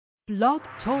Blog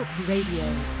Talk Radio.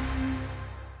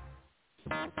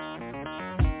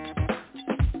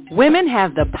 Women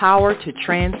have the power to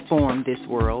transform this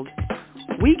world.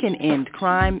 We can end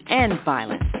crime and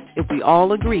violence if we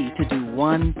all agree to do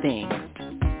one thing: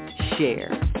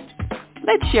 share.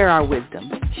 Let's share our wisdom,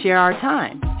 share our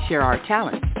time, share our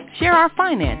talents, share our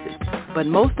finances, but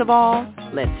most of all,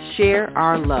 let's share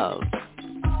our love.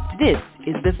 This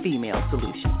is the Female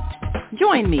Solution.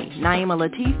 Join me, Naima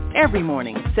Latif, every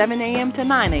morning, 7 a.m. to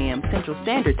 9 a.m. Central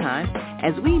Standard Time,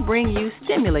 as we bring you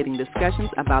stimulating discussions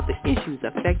about the issues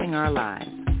affecting our lives.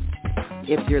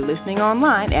 If you're listening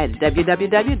online at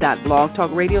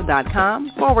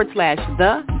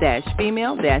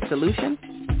www.blogtalkradio.com/the-female-solution,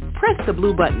 press the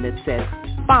blue button that says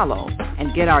follow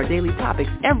and get our daily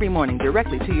topics every morning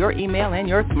directly to your email and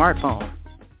your smartphone.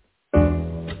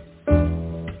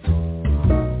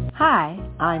 Hi,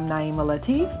 I'm Naima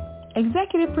Latif,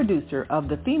 Executive Producer of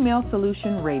the Female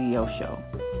Solution Radio Show.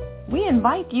 We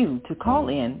invite you to call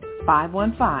in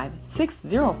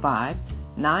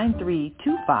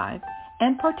 515-605-9325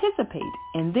 and participate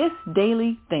in this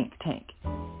daily think tank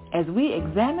as we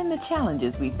examine the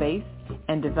challenges we face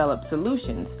and develop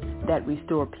solutions that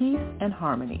restore peace and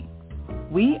harmony.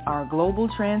 We are global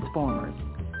transformers,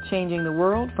 changing the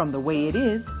world from the way it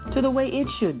is to the way it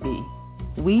should be.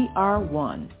 We are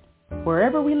one.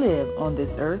 Wherever we live on this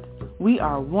earth, we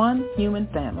are one human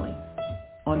family.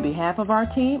 On behalf of our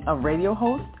team of radio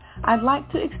hosts, I'd like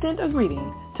to extend a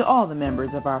greeting to all the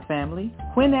members of our family,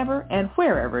 whenever and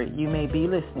wherever you may be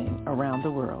listening around the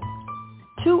world.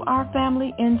 To our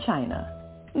family in China,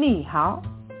 Ni Hao.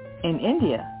 In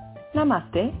India,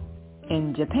 Namaste.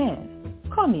 In Japan,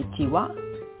 Konnichiwa.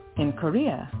 In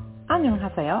Korea,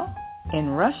 Annyeonghaseyo.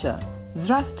 In Russia,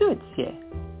 Здравствуйте.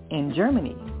 In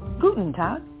Germany, Guten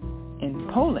Tag. In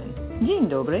Poland, Dzień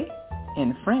dobry.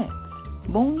 In France,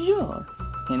 Bonjour.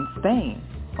 In Spain,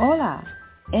 Hola.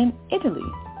 In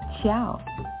Italy, Ciao.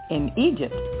 In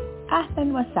Egypt,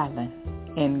 Ahlan wa sahlan.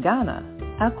 In Ghana,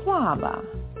 Akwaba.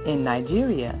 In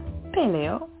Nigeria,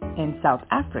 Peleo. In South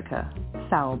Africa,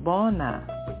 Sawubona.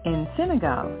 In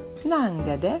Senegal,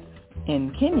 Nangadef. In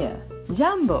Kenya,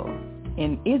 Jambo.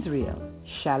 In Israel,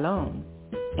 Shalom.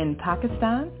 In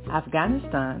Pakistan,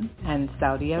 Afghanistan, and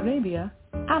Saudi Arabia,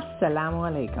 Assalamu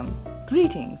alaikum.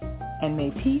 Greetings, and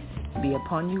may peace be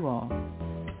upon you all.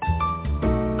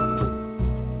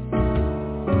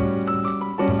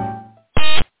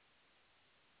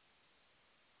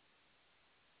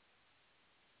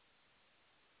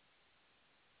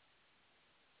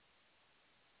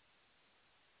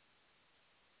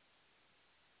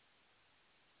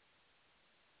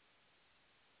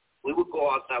 We would go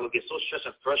outside, we'd get so stressed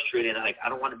and frustrated, like, I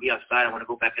don't want to be outside, I want to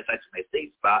go back inside to my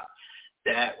safe spot,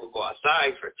 that we'll go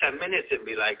outside for 10 minutes and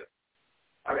be like,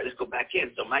 all right, let's go back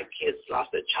in. So my kids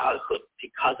lost their childhood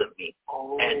because of me.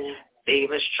 Oh. And they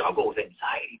even struggle with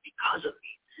anxiety because of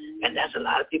me. And that's a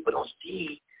lot of people don't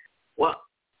see what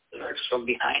lurks from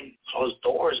behind closed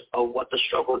doors of what the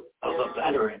struggle of a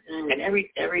veteran. And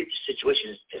every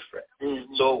situation is different.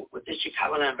 So with this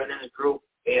Chicagoland Veterans Group,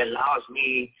 it allows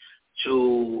me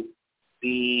to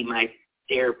be my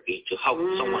therapy to help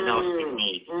someone else in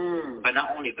need. But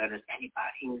not only veterans,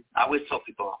 anybody. I always tell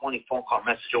people I'm only phone call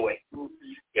message away.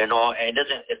 You know, and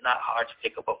it's not hard to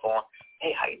pick up a phone.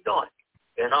 Hey, how you doing?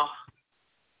 You know?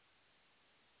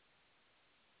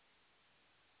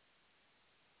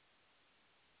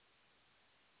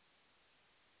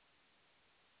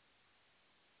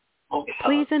 Okay.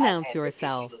 Please announce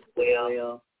yourself.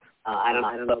 I don't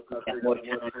know if we have more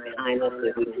time behind us.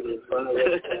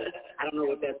 I don't know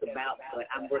what that's about, but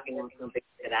I'm working on something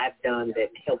that I've done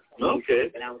that helps me. Okay.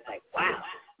 And I was like, wow,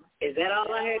 is that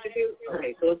all I had to do?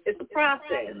 Okay, so it's a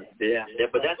process. Yeah,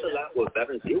 but that's a lot what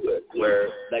veterans deal with,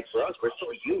 where, like for us, we're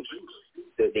so used.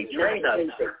 They train us.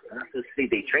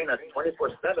 They train us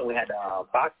 24/7. We had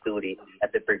box duty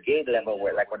at the brigade level,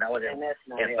 where, like, when I was in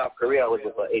South Korea, I was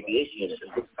with the aviation unit,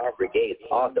 the Star Brigade. It's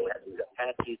awesome. We had these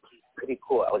Apaches. Pretty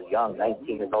cool. I was young,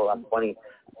 19 years old. I'm 20,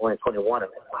 only 21. I'm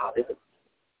like, wow, this is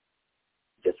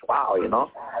just wow, you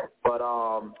know. But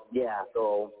yeah.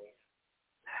 So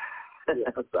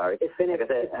I'm sorry. It's been an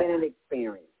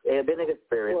experience. It's been an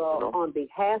experience. Well, you know? On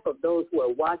behalf of those who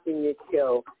are watching this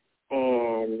show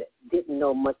and didn't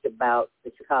know much about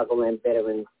the Chicagoland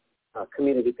Veterans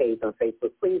community page on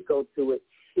Facebook, please go to it,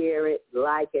 share it,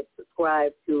 like it,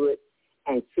 subscribe to it,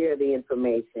 and share the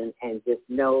information. And just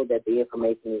know that the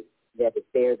information is that is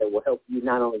there that will help you,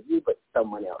 not only you, but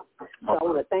someone else. So I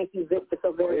want to thank you, Victor,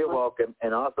 so very much. You're welcome.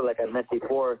 And also, like I mentioned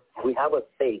before, we have a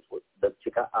space with the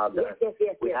Chicago.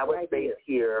 We have a space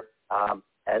here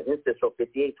at Cicero,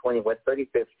 5820 West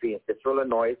 35th Street in Cicero,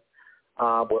 Illinois.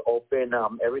 We're open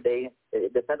every day.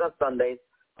 It depends on Sundays,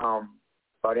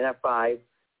 starting at 5.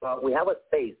 But we have a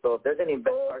space, so if there's any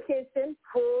full kitchen,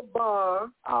 full bar,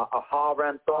 a hall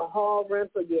rental.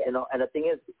 Yeah. You know, and the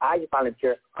thing is, I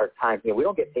volunteer our time here. We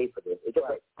don't get paid for this. It's just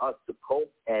like us to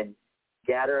cope and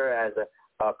gather as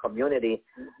a community,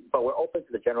 but we're open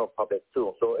to the general public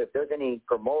too. So if there's any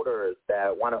promoters that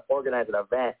want to organize an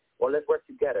event, well, let's work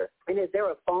together. And is there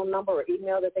a phone number or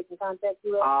email that they can contact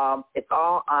you at? It's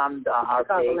all on our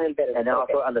page, and then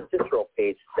also on the Cicero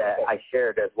page that I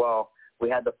shared as well. We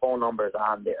had the phone numbers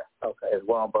on there as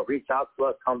well. But reach out to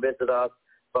us, come visit us.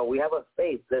 But we have a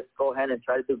space. Let's go ahead and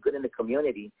try to do good in the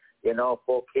community. You know,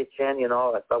 full kitchen. You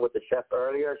know, I saw with the chef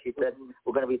earlier. She said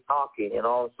we're going to be talking. You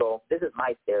know, so this is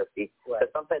my therapy. Because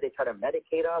sometimes they try to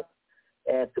medicate us,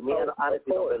 and to me, I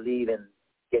honestly don't believe in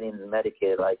getting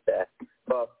medicated like that.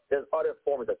 But there's other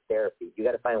forms of therapy. You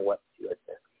got to find what's your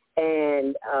therapy.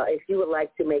 And if you would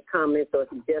like to make comments or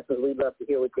suggestions, we'd love to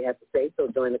hear what you have to say. So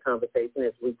join the conversation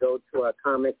as we go to our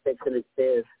comment section. It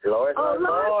says, Lord.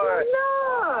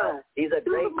 He's a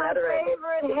great veteran.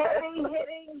 Favorite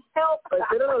heavy-hitting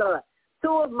helpers.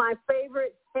 Two of my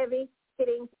favorite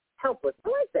heavy-hitting helpers. I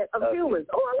like that, of humans.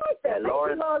 Oh, I like that.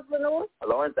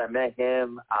 Lawrence, I met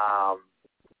him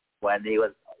when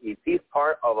he's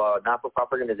part of a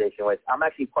not-for-profit organization, which I'm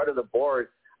actually part of the board.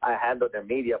 I handle their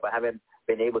media, but haven't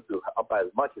been able to help out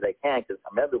as much as I can because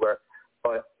I'm everywhere.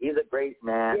 But he's a great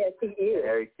man. Yes, he is. And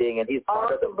everything, and he's awesome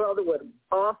part of the brother with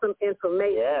awesome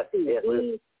information. Yes,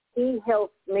 He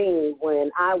helped me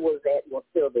when I was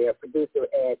still there, producer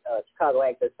at Chicago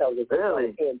Access Television.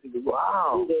 Really?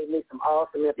 Wow. He gave me some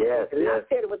awesome information. Yes. I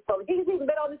shared it with public. He's even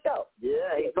been on the show.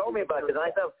 Yeah, he told me about it. And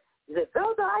I thought, he said,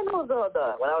 Zelda, I know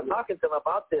Zelda. When I was talking to him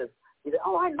about this, he said,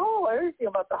 I know everything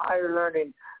about the higher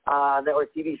learning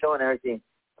network TV show and everything.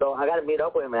 So I got to meet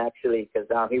up with him, actually, because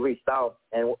he reached out.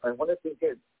 And one of the things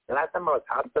is, the last time I was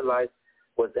hospitalized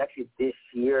was actually this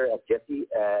year at Jesse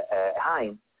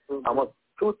Hines, almost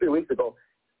 2 or 3 weeks ago.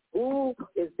 Who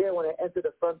is there when I enter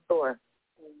the front door?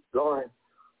 Lawrence.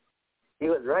 He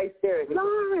was right there.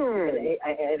 Lawrence.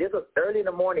 And this was early in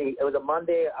the morning. It was a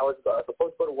Monday. I was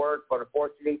supposed to go to work, but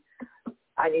unfortunately,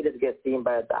 I needed to get seen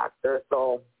by a doctor.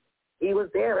 So he was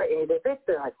there, right? And he said,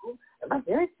 Victor, I'm like, am I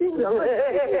hearing things?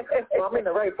 Well, I'm in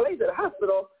the right place at the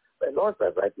hospital. But Lawrence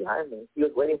was right behind me. He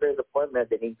was waiting for his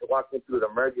appointment, and he walked me through the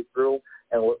emergency room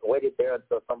and waited there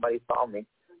until somebody saw me.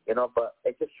 You know, but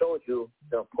it just shows you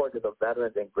the importance of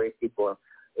veterans and great people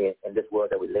in this world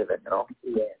that we live in, you know?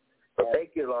 Yes. So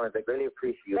thank you, Lawrence. I greatly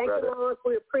appreciate you, brother. Thank you, Lawrence.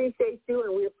 We appreciate you,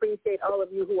 and we appreciate all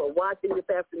of you who are watching this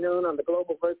afternoon on the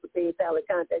Global Versatile Talent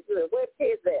Contact. Where's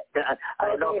kids at?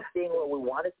 I know seeing what we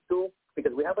wanted to do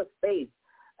because we have a space.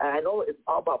 And I know it's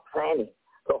all about planning.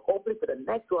 So hopefully for the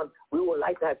next one, we would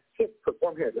like to have kids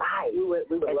perform here live. We would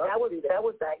and that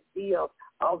was the idea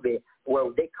of it, where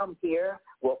they come here,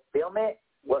 we'll film it,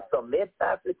 we'll submit the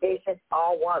application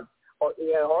all once, or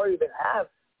even have.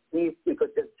 We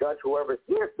could just judge whoever's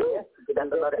here too. That's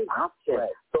another option. Right.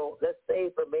 So let's say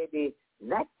for maybe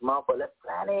next month, but let's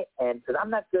plan it. And because I'm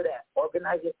not good at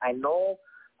organizing, I know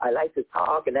I like to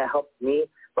talk, and that helps me.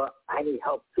 But I need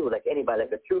help too, like anybody,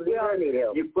 like a true leader. Need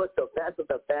help. You put the best of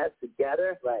the best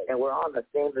together, right, and we're on the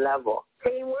same level.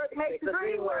 Teamwork makes the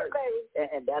dream work, baby.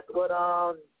 And that's what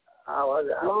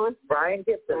Brian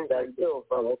Gibson said too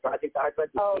from Project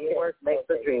R20. Teamwork makes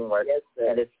the dream work, yes,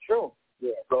 and it's true.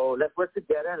 Yeah. So let's work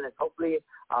together, and let's hopefully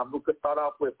we could start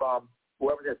off with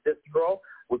whoever's in Cicero.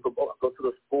 We could go to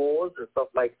the schools and stuff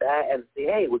like that and say,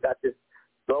 hey, we got this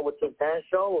Go with Team 10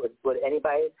 show. Would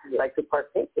anybody like to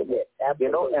partake in it?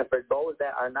 You know, and for those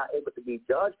that are not able to be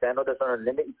judged, I know there's a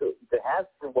limit to have.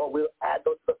 Well, we'll add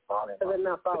those to the phone. Because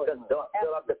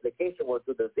fill out the application, we'll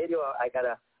do the video. I got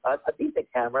a decent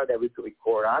camera that we could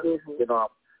record on, you know,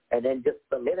 and then just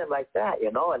submit them like that,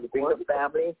 you know, and bring the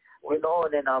family, you know,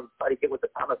 and then try to get with the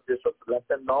town officials to let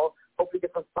them know. Hopefully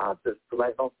get some sponsors to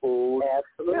provide some food.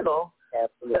 Absolutely. You know.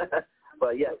 Absolutely.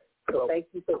 But, yes. So thank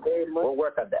you so very much. We'll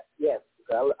work on that. Yes.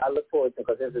 I look forward to it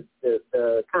because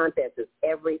the contest is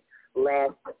every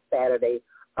last Saturday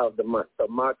of the month. So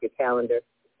mark your calendar,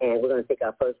 and we're going to take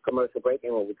our first commercial break.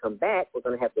 And when we come back, we're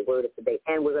going to have the word of the day,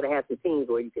 and we're going to have some teams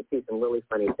where you can see some really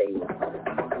funny things.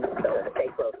 So stay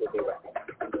close. We'll be right back.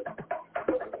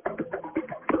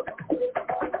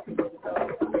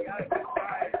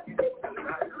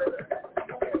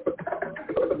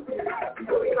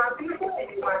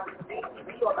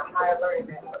 Higher learning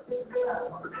network.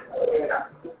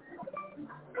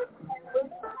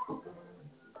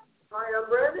 Hi, I'm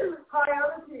Brandon. Hi,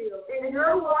 I'm Jill. And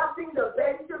you're watching the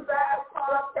Venture Back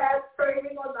Podcast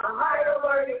Training on the Higher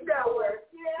Learning Network.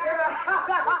 Yeah.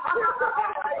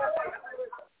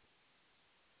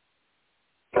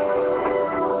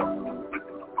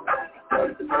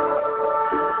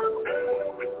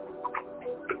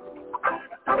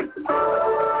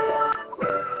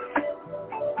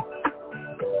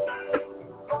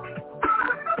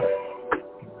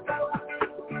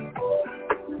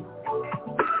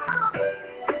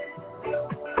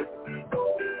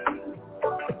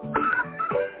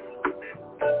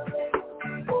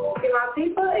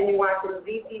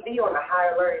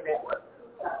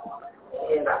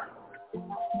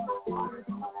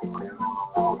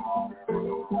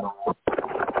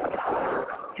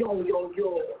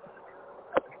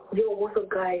 Yo, what's up,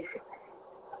 guys?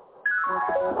 What's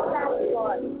up,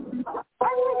 y'all?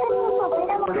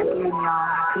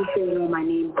 I'm sure you know my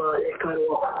name, but let's start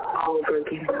all over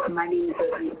again. My name is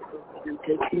Ernie. I'm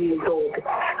 13 years old.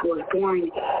 I was born,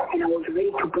 and I was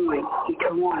ready to born in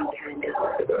Toronto, Canada.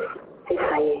 Yes,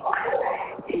 I am.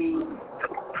 And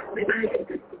my parents have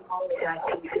been always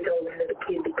acting since I was a little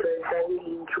kid because I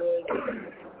really enjoyed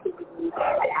the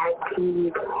acting.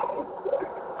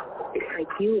 It's like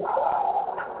you,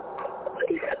 but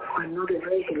it's another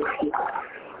version of you.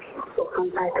 So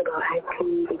fun facts about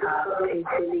acting,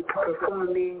 sensitivity to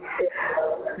performance,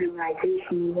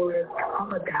 memorization, work, all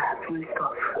of that fun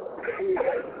stuff.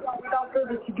 Without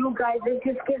further ado, guys, let's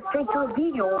just get straight to the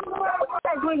video. What are you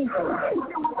guys waiting for?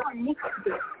 Next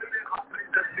video.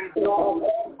 No,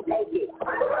 thank you.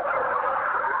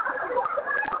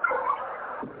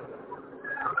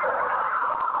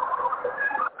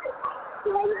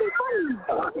 Why is it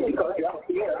funny? Because you're out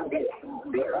here.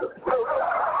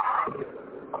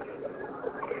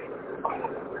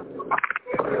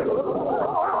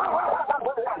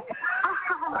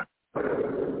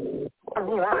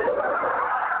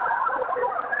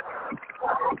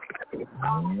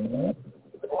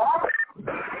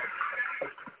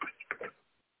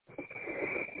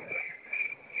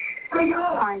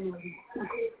 Finally,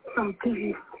 some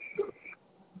peace.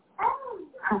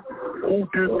 Hold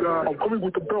this guy. I'm coming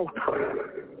with the belt.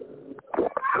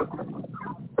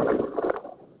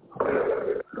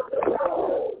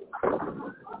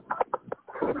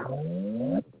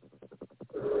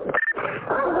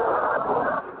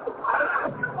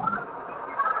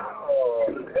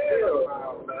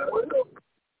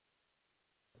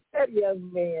 That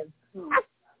young man,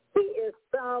 he is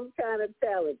some kind of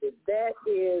talented. That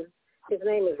is, his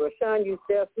name is Rashawn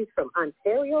Youssef. He's from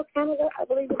Ontario, Canada, I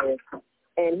believe it is.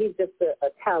 And he's just a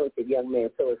talented young man.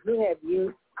 So if you have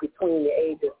youth between the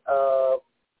ages of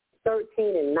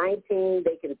 13 and 19,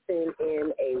 they can send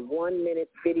in a 1-minute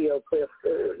video clip.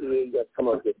 You got to come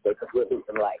up with this because we'll do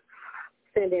some likes.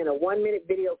 Send in a 1-minute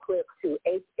video clip to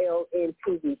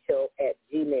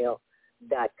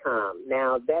hlntvshow@gmail.com.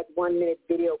 Now, that 1-minute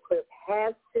video clip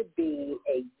has to be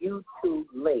a YouTube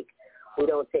link. We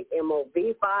don't take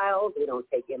MOV files. We don't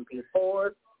take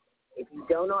MP4s. If you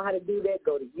don't know how to do that,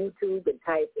 go to YouTube and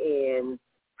type in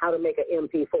how to make an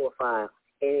MP4 file,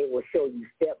 and it will show you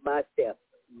step by step.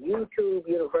 YouTube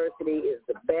University is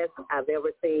the best I've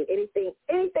ever seen. Anything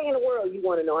in the world you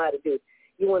want to know how to do.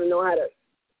 You want to know how to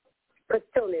press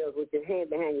toenails with your hand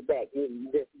behind your back.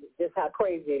 Just how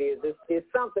crazy it is. There's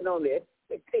something on there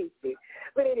that takes me.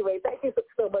 But anyway, thank you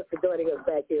so much for joining us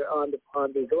back here on the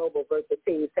Global Virtual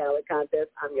Teens Talent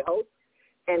Contest. I'm your host.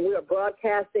 And we are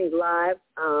broadcasting live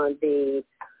on the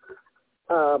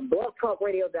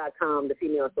blogtalkradio.com, the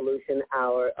Female Solution,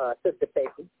 our sister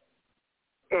station.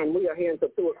 And we are here until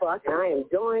 2 o'clock, and I am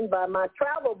joined by my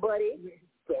travel buddy,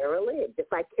 Darylyn.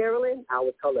 Just like Carolyn, I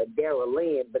would call her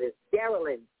Darylyn, but it's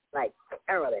Darylyn, like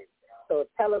Carolyn. So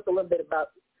tell us a little bit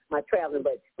about my traveling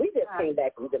buddy. We just came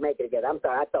back from Jamaica together. I'm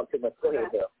sorry, I talked too much. Go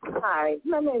ahead, Bill. Hi,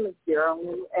 my name is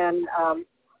Darylyn, and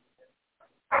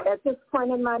at this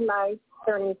point in my life,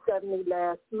 turning 70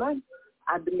 last month,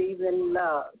 I believe in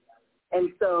love.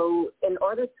 And so in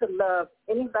order to love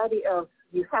anybody else,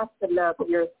 you have to love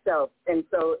yourself. And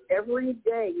so every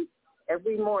day,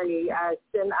 every morning, I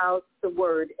send out the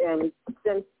word. And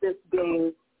since this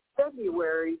being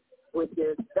February, which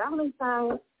is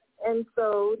Valentine's, and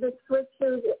so the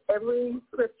scriptures, every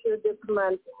scripture this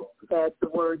month has the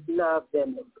word love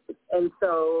in it. And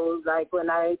so like when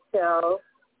I tell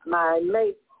my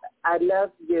mate, I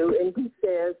love you, and he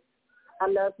says, I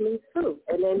love me too.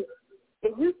 And then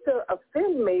it used to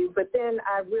offend me, but then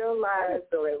I realized.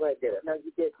 So right there. No,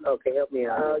 you didn't. Okay, help me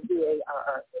out.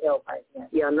 Darrlyn.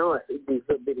 Yeah, I know it. These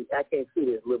little bitty. I can't see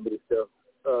this little bitty stuff.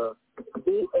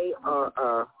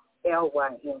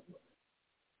 Darrlyn.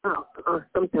 Oh,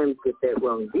 sometimes get that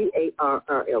wrong.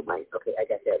 Darrlyn. Okay, I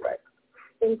got that right.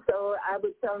 And so I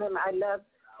would tell him I love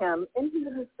him, and he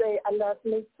would say, I love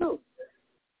me too.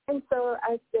 And so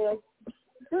I said,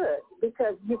 good,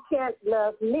 because you can't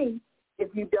love me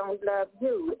if you don't love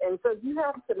you. And so you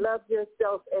have to love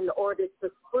yourself in order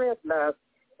to spread love.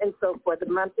 And so for the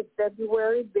month of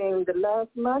February, being the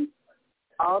last month,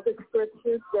 all the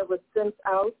scriptures that were sent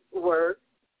out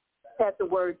had the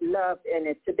word love in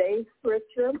it. Today's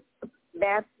scripture,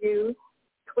 Matthew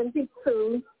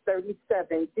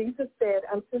 22:37. Jesus said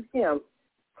unto him,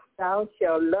 Thou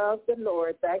shalt love the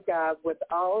Lord thy God with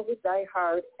all thy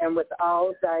heart and with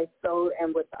all thy soul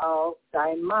and with all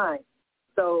thy mind.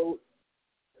 So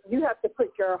you have to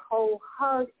put your whole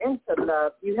heart into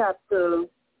love. You have to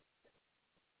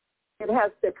It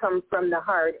has to come from the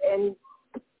heart. And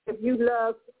if you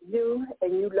love you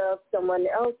and you love someone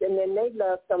else and then they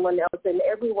love someone else and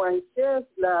everyone shares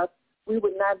love, we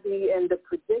would not be in the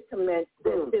predicament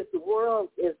that this world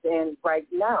is in right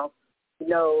now. You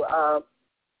know,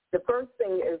 the first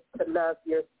thing is to love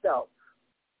yourself.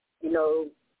 You know,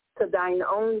 to thine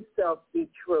own self be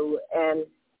true. And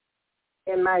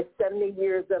in my 70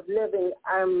 years of living,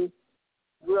 I'm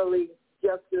really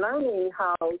just learning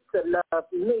how to love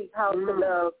me, how to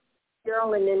love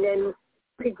Carolyn. And then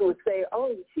people would say,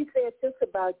 oh, she said this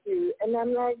about you. And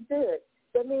I'm like, good.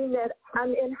 That means that I'm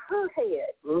in her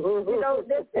head. You know,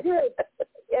 that's good.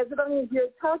 As long as you're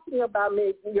talking about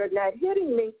me, you're not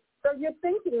hitting me, so you're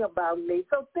thinking about me.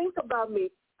 So think about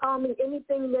me. Call me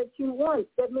anything that you want.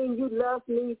 That means you love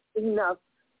me enough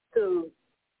to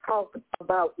talk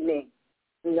about me.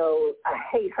 You know, I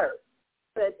hate her.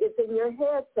 But it's in your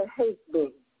head to hate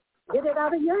me. Get it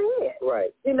out of your head.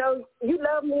 Right. You know, you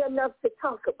love me enough to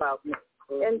talk about me.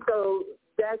 And so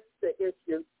that's the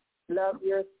issue. Love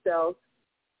yourself,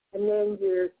 and then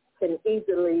you can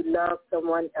easily love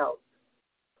someone else.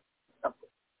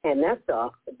 And that's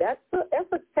a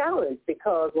challenge,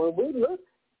 because when we look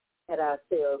at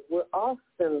ourselves, we're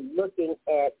often looking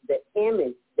at the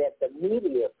image that the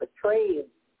media portrays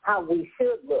how we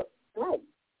should look. Right.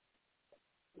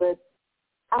 But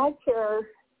I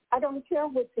don't care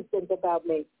what you think about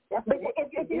me. But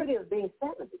if beauty is being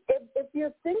sensitive. If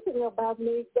you're thinking about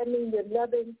me, that means you're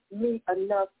loving me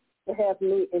enough to have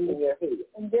me in your head.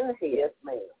 In your head. Yes,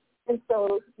 ma'am. And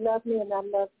so love me, and I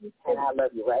love you too. And I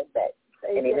love you right back.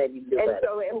 And they let you do and better.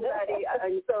 so everybody,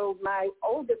 and so my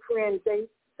older friends, they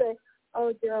say,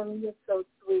 "Oh, Jeremy, you're so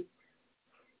sweet,"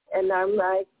 and I'm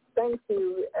like, "Thank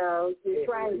you. You're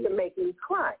trying to make me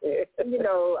cry." You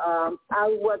know, I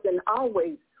wasn't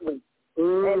always sweet,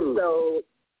 and so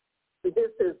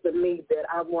this is the me that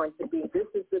I want to be. This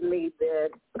is the me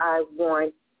that I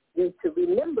want you to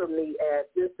remember me as.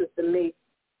 This is the me.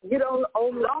 You don't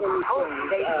owe me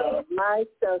anything. My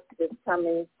stuff is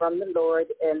coming from the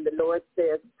Lord, and the Lord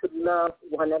says to love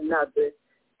one another.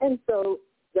 And so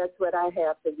that's what I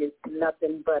have for you,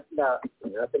 nothing but love.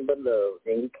 Nothing but love.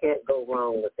 And you can't go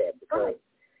wrong with that, because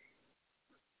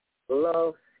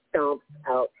love stomps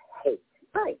out hate.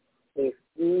 Right. If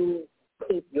you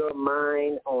keep your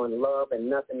mind on love and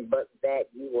nothing but that,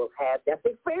 you will have, that's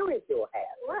the experience you'll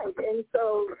have. Right. And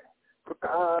so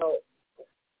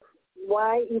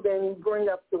why even bring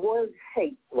up the word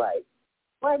hate? Right.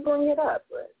 Why bring it up?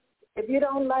 If you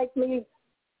don't like me,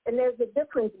 and there's a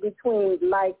difference between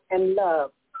like and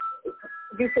love.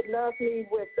 You could love me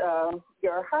with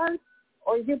your heart,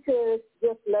 or you could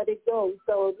just let it go.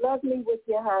 So love me with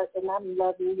your heart, and I'm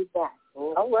loving you back.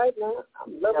 All right now.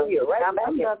 I'm loving you right back.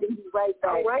 I'm loving you right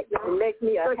back. All right now. It makes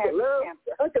me a happy camper.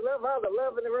 Don't you love all the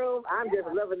love in the room? I'm just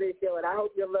loving this show, and I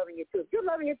hope you're loving it too. If you're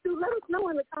loving it too, let us know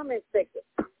in the comment section.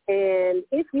 And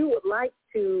if you would like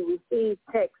to receive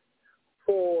text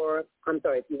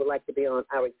if you would like to be on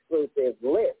our exclusive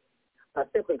list,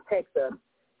 simply text us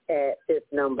at this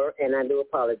number. And I do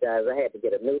apologize. I had to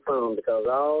get a new phone because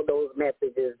all those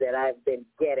messages that I've been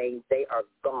getting, they are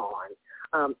gone.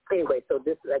 Anyway, so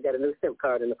I got a new SIM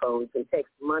card in the phone. You can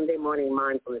text Monday Morning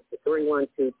Mindfulness to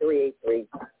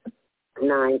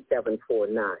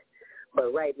 312-383-9749.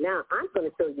 But right now, I'm going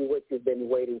to show you what you've been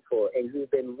waiting for. And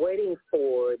you've been waiting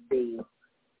for the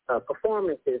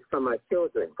performances from our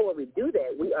children. Before we do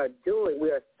that, we are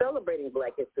celebrating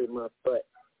Black History Month, but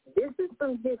this is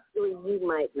some history you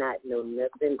might not know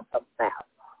nothing about.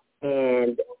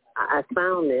 And I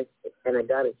found this, and I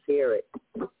got to share it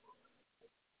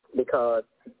because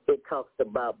it talks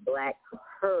about Black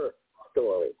her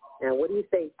story. Now, what do you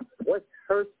think? What's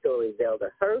her story,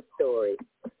 Zelda? Her story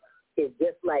is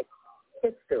just like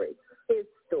history, his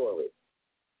story.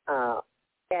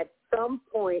 At some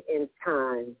point in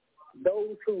time,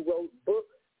 those who wrote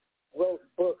books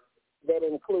that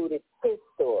included his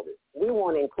story. We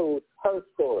want to include her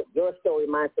story, your story,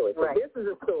 my story. So This is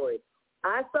a story.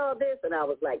 I saw this, and I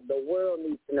was like, the world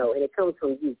needs to know, and it comes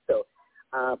from you. So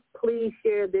please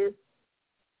share this,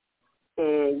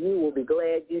 and you will be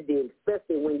glad you did,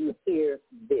 especially when you hear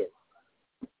this.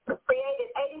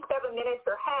 Created 87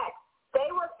 miniature hats. They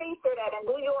were featured at a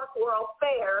New York World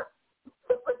Fair.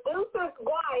 The producer's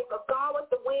wife of Gone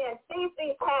with the Wind sees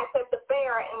these hats at the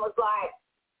fair and was like,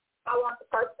 I want the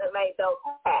person that made those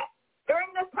hats.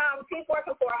 During this time, she's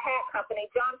working for a hat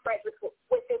company, John Fredericks,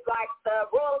 which is like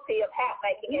the royalty of hat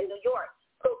making in New York.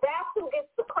 So that's who gets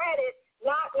the credit,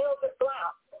 not Mildred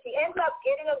Blount. She ends up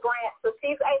getting a grant, so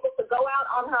she's able to go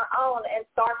out on her own and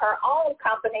start her own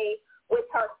company with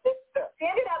her sister. She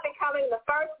ended up becoming the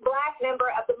first Black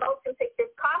member of the motion picture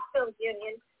costume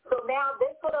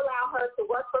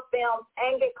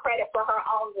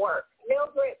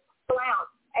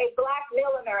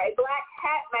Milliner, a black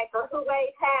hat maker who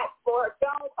made hats for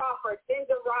Joan Crawford,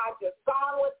 Ginger Rogers,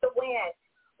 Gone with the Wind.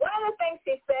 One of the things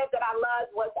she said that I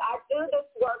loved was, I do this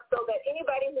work so that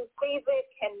anybody who sees it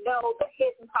can know the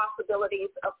hidden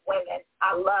possibilities of women.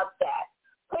 I love that.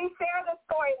 Please share this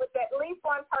story with at least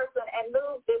one person and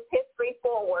move this history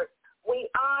forward. We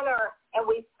honor and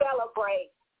we celebrate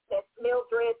Miss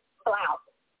Mildred Blount.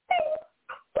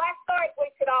 Black stories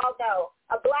we should all know.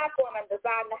 A black woman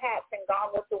designed the hats and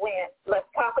Gone with the Wind. Let's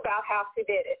talk about how she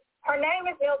did it. Her name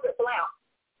is Mildred Blount.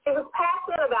 She was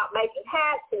passionate about making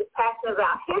hats. She was passionate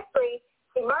about history.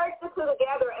 She merged the two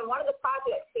together, and one of the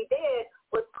projects she did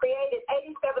was created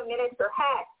 87 miniature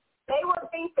hats. They were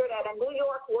featured at a New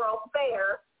York World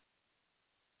Fair.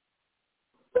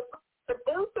 The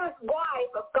producer's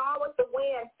wife of Gone with the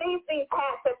Wind sees these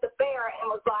hats at the fair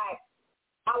and was like,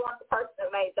 I want the person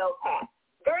that made those hats.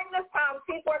 During this time,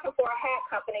 she's working for a hat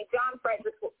company, John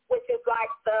Fredericks, which is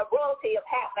like the royalty of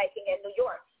hat making in New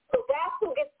York. So that's who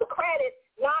gets the credit,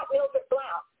 not Mildred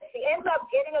Blount. She ends up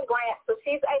getting a grant, so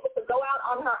she's able to go out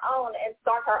on her own and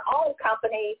start her own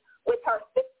company with her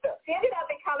sister. She ended up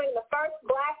becoming the first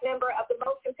black member of the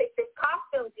Motion Picture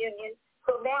Costumes Union,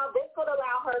 so now this would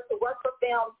allow her to work for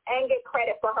films and get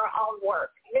credit for her own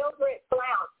work. Mildred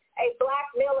Blount, a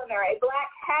black milliner, a black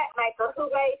hat maker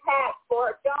who made hats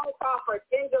for Joan Crawford,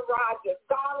 Ginger Rogers,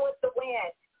 Gone with the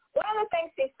Wind. One of the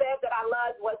things she said that I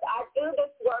loved was, I do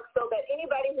this work so that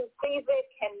anybody who sees it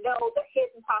can know the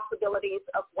hidden possibilities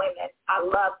of women. I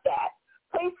love that.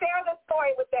 Please share this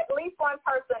story with at least one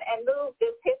person and move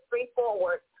this history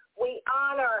forward. We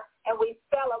honor and we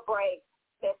celebrate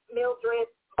Miss Mildred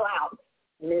Blount.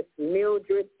 Miss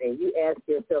Mildred, and you ask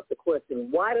yourself the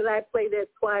question, why did I play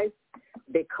that twice?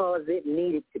 Because it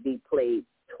needed to be played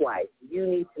twice. You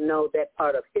need to know that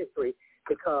part of history,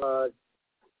 because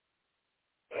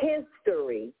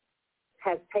history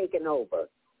has taken over,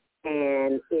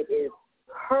 and it is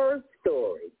her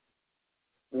story,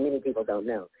 many people don't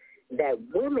know, that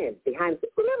women behind,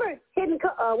 remember Hidden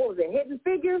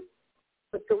Figures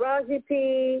with Taraji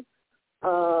P.,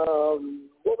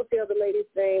 what was the other lady's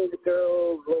name? The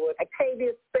girl, Lord,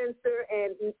 Octavia Spencer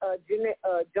and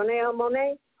Janelle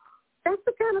Monáe. That's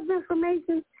the kind of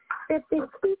information that they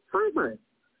keep from us.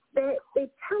 That they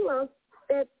tell us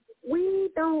that we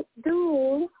don't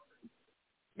do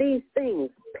these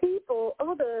things. People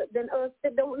other than us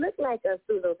that don't look like us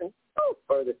do those things. Oh,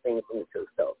 further things from the truth.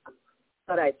 So I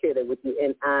thought I'd share that with you,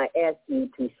 and I ask you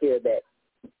to share that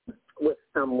with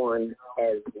someone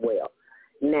as well.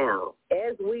 Now,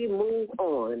 as we move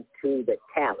on to the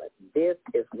talent, this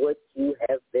is what you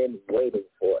have been waiting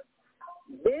for.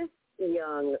 This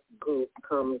young group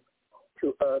comes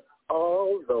to us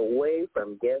all the way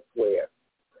from guess where?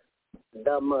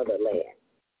 The motherland.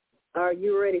 Are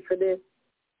you ready for this?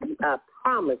 I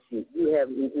promise you, you have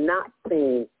not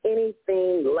seen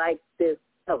anything like this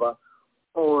ever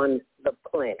on the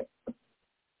planet.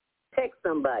 Text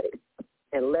somebody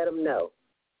and let them know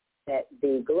that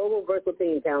the Global Versatile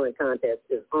Teen Talent Contest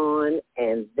is on,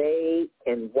 and they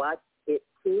can watch it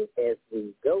too as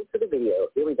we go to the video.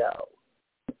 Here we go.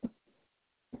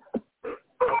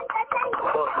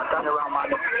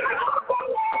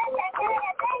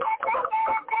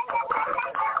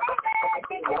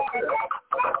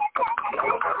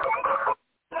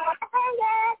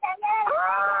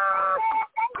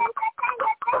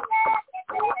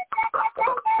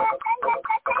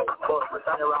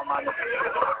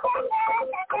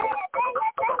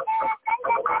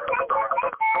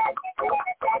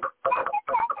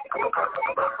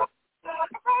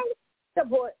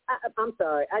 Boy, I'm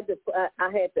sorry. I just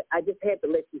had to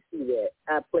let you see that.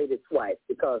 I played it twice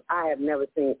because I have never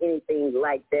seen anything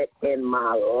like that in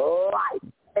my life.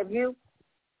 Have you?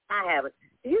 I haven't.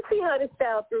 Do you see how this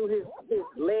child threw his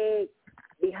leg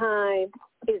behind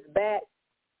his back?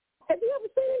 Have you ever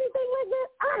seen anything like that?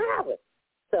 I haven't.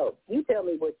 So you tell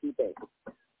me what you think.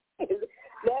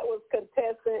 That was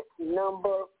contestant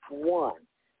number 1.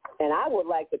 And I would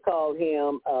like to call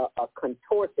him a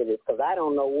contortionist because I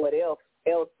don't know what else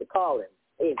to call him.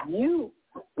 If you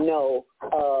know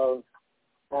of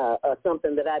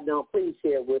something that I don't, please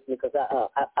share with me because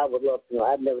I would love to know.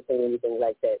 I've never seen anything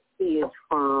like that. He is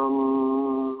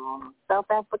from South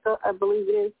Africa, I believe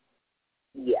it is.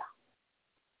 Yeah.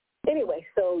 Anyway,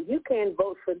 so you can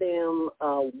vote for them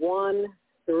 1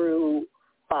 through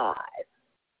 5.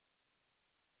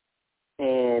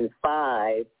 And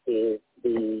 5 is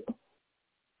the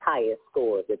highest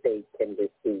score that they can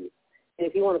receive. And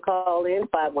if you want to call in,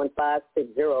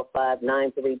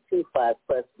 515-605-9325,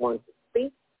 press 1 to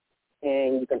speak.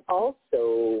 And you can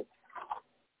also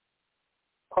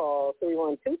call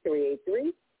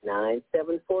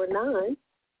 312-383-9749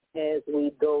 as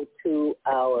we go to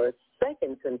our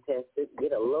second contestant,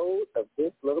 get a load of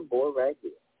this little boy right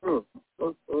here.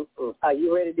 Are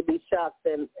you ready to be shocked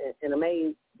and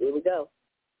amazed? Here we go.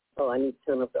 Oh, I need to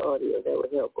turn up the audio. That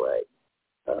would help, right?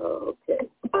 Okay.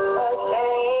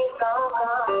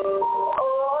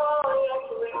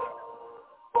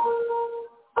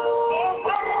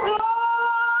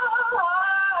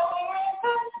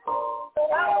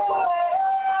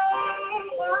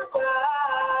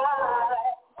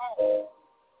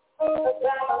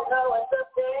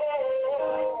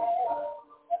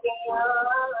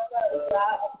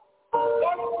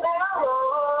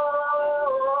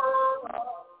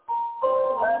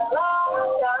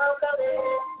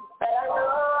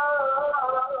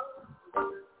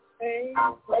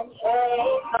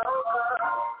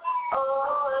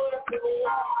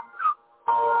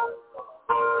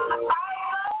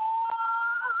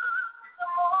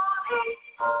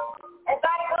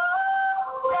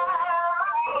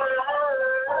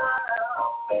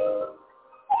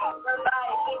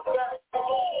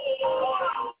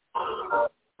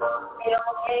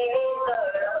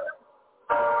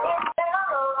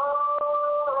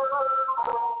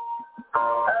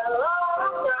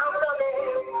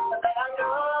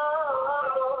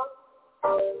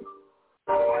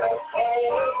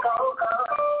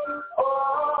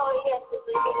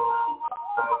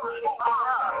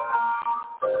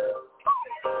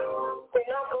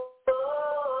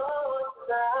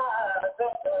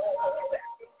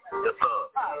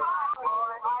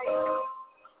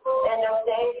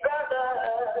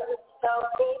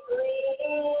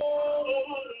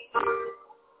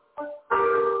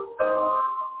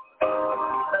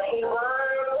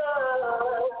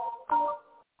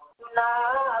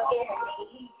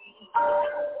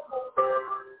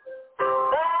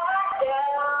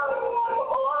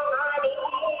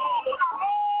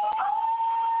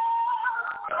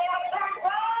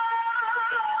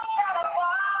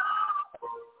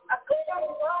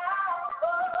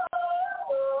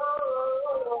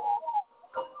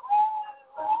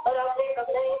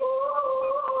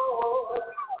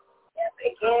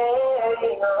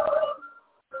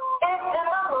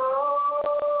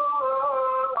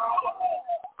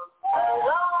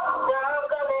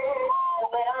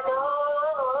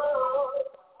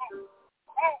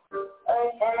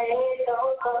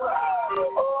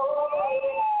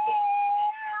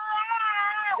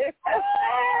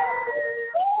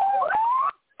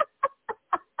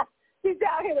 She's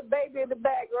out here, the baby in the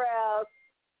background.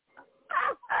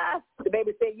 The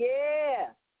baby said, yeah,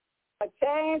 a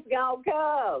change gonna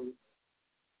come.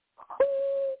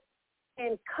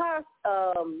 And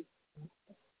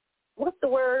what's the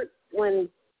word when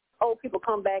old people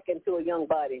come back into a young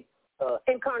body?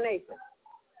 Incarnation.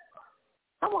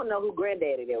 I want to know who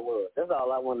granddaddy there was. That's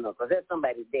all I want to know, because that's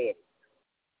somebody's daddy.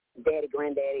 Daddy,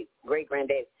 granddaddy,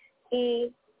 great-granddaddy.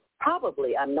 He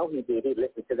probably, I know he did, he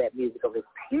listened to that music of his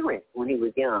parents when he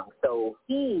was young. So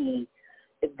he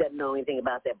doesn't know anything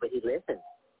about that, but he listens.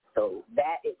 So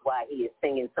that is why he is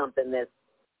singing something that's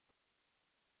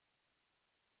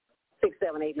 6,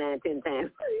 7, 8, 9, 10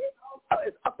 times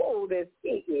as old as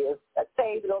he is. A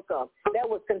change will come. That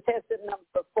was contestant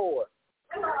number 4.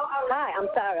 Hi, I'm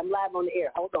sorry. I'm live on the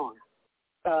air. Hold on.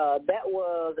 That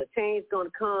was A Change Gonna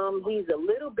Come. He's a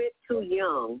little bit too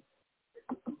young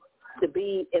to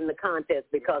be in the contest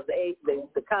because the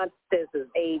contest is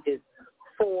ages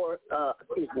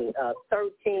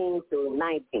 13 through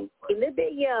 19. He's a little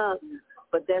bit young,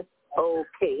 but that's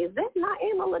okay. Is that not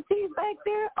Emma Latif back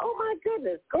there? Oh, my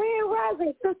goodness. Grand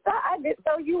Rising Sister, I didn't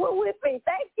know you were with me.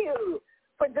 Thank you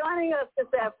for joining us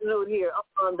this afternoon here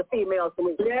on the Female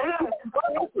Solution. Yeah.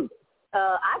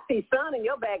 I see sun in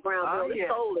your background. Girl. Yeah.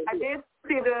 Soul I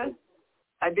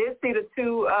did see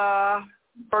the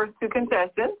first two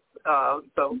contestants.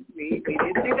 So we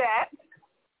did see that.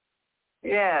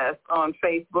 Yes, on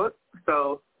Facebook.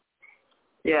 So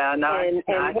yeah, and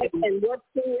what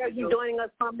city are you joining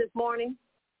us from this morning?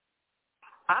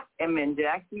 I am in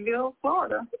Jacksonville,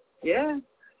 Florida. Yeah.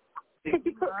 Could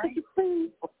you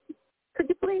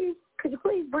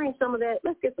please bring some of that?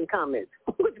 Let's get some comments.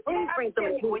 Could you please bring some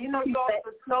of that? Well, you know,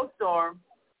 the snowstorm.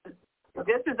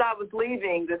 Just as I was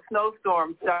leaving, the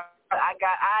snowstorm started. I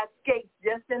escaped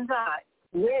just in time.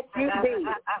 Yes, you did.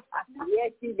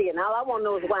 Yes, you did. And all I want to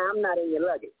know is why I'm not in your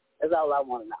luggage. That's all I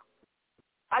want to know.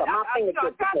 I tried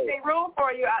to make room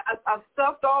for you. I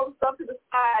stuffed all the stuff to the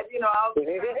side. You know,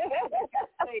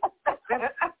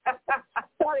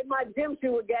 Sorry, my gym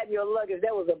shoe had gotten your luggage.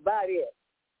 That was about it.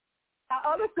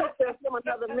 Our other sister from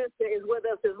another mister is with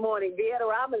us this morning. Deetta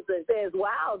Robinson says,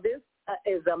 wow, this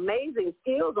is amazing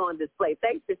skills on display.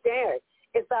 Thanks for sharing.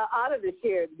 It's our honor to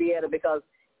share it, Deetta, because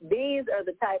These are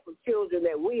the type of children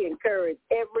that we encourage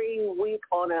every week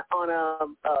on a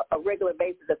regular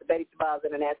basis at the Betty Shabazz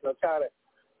International Charter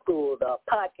School, the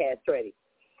podcast training.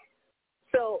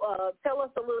 So tell us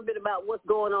a little bit about what's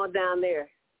going on down there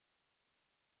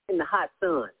in the hot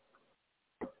sun.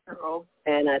 Oh,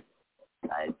 and it's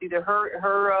either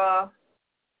her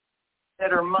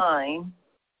that or mine.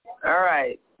 All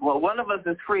right. Well, one of us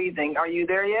is freezing. Are you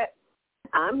there yet?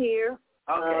 I'm here.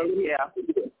 Okay. Yeah.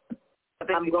 I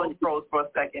think we both froze for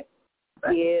a second.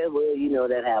 Yeah, well, you know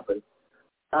that happens.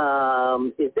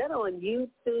 Is that on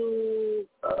YouTube?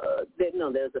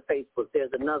 No, there's a Facebook.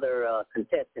 There's another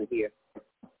contestant here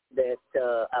that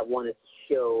I wanted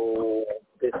to show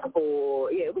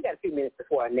before. Yeah, we got a few minutes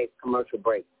before our next commercial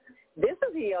break. This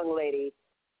is a young lady.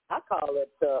 I call it,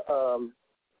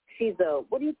 she's a,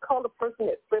 what do you call the person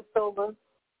that flips over?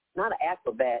 Not an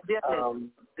acrobat. The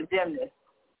gymnast.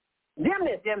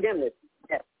 Gymnast.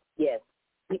 Yes.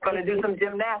 She's going to do some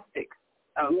gymnastics.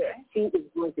 Okay. Yeah, she is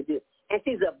going to do. And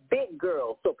she's a big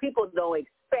girl, so people don't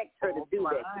expect her to do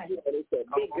that. Yeah, they said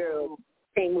big girls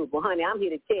can't move. Well, honey, I'm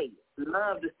here to tell you.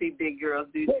 Love to see big girls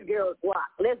do. Big girls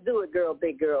rock. Let's do it, girl,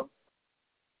 big girl.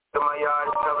 So my yard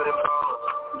is covered in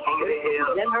bones. King of the hill.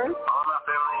 Is that her? All my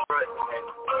family is right, man.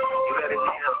 You better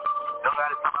deal.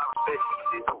 Nobody talk about respect.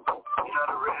 You know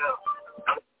the real.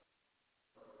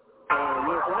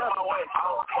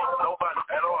 Nobody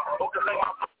at all. Okay, like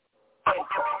my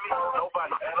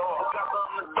nobody at all. Who got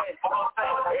something to say?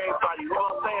 Everybody, you know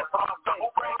what I'm saying? So I'm saying.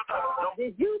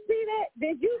 Did you see that?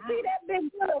 Did you see that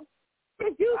big girl?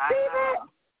 Did you see that?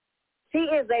 She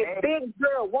is a big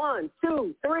girl. 1,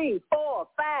 2, 3, 4,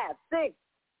 5, 6,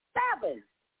 7.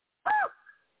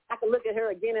 I can look at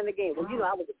her again and again. Well, you know,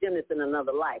 I was a gymnast in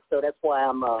another life, so that's why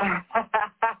I'm not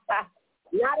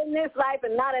in this life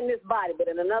and not in this body, but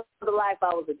in another life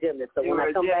I was a gymnast. So when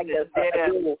I come back as a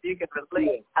gymnast, you can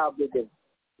relate. I'll be the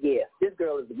this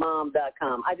girl is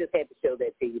mom.com. I just had to show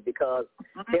that to you because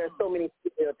there are so many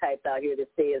stereotypes out here that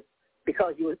says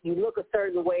because you look a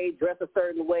certain way, dress a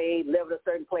certain way, live in a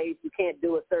certain place, you can't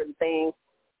do a certain thing.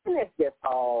 And that's just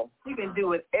all. You can do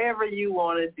whatever you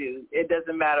want to do. It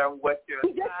doesn't matter what your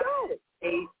size,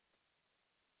 age,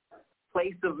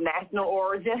 place of national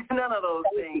origin, none of those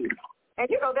things. And,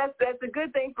 you know, that's a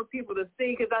good thing for people to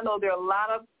see because I know there are a lot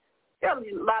of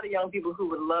young people who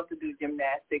would love to do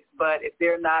gymnastics, but if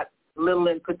they're not little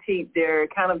and petite, they're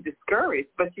kind of discouraged.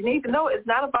 But you need to know it's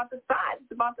not about the size,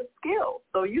 it's about the skill.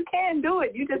 So you can do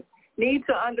it. You just need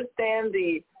to understand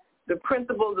the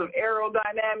principles of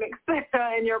aerodynamics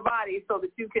in your body so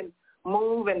that you can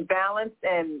move and balance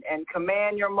and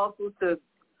command your muscles to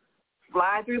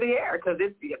fly through the air because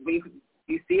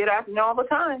you see it happening all the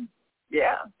time.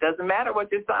 Yeah, doesn't matter what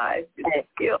your size, it's a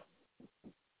skill.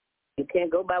 You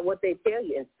can't go by what they tell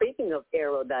you. And speaking of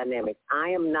aerodynamics, I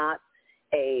am not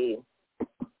I'm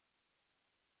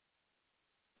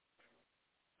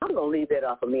going to leave that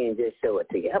off of me and just show it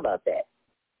to you. How about that?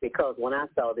 Because when I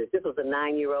saw this was a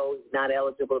 9-year-old, not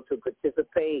eligible to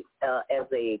participate as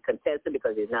a contestant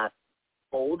because he's not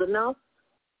old enough.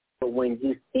 But when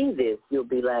you see this, you'll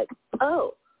be like,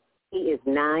 oh, he is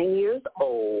 9 years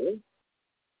old.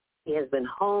 He has been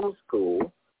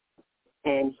homeschooled,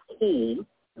 and he,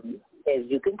 as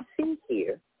you can see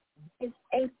here, is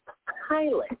a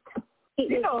pilot. He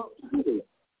is to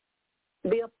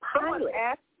be a pilot.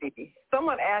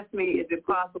 Someone asked me, is it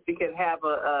possible we could have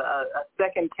a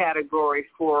second category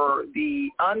for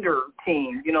the under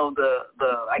team? You know, the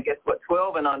I guess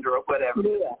 12 and under or whatever.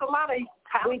 Yeah. There's a lot of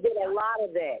we did a lot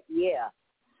of that. Yeah.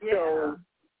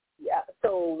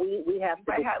 So we have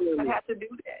to. I have to do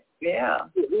that. Yeah.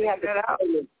 We have to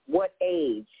determine what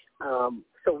age.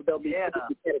 So there'll be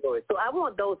categories. So I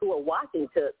want those who are watching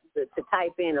to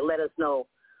type in and let us know.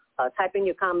 Type in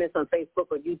your comments on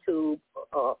Facebook or YouTube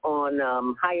on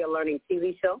Higher Learning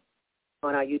TV show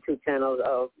on our YouTube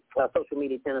channel, social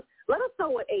media channels. Let us know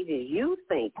what ages you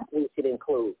think we should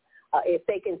include. If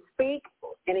they can speak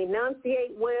and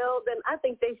enunciate well, then I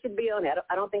think they should be on that.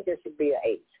 I don't think there should be an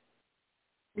age.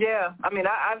 Yeah, I mean,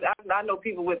 I know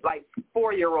people with like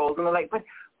 4-year-olds, and they're like, but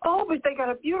they got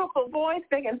a beautiful voice.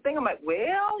 They can sing. I'm like,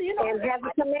 well, you know, and have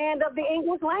the command of the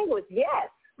English language.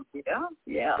 Yes.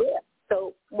 Yeah.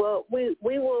 So, well, we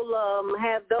will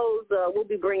have those. We'll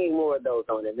be bringing more of those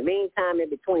on. In the meantime, in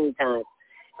between times,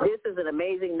 this is an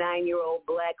amazing 9-year-old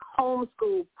black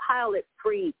homeschool pilot.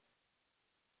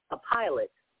 A pilot.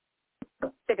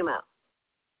 Check him out.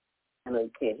 I know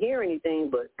you can't hear anything,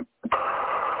 but there you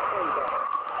go.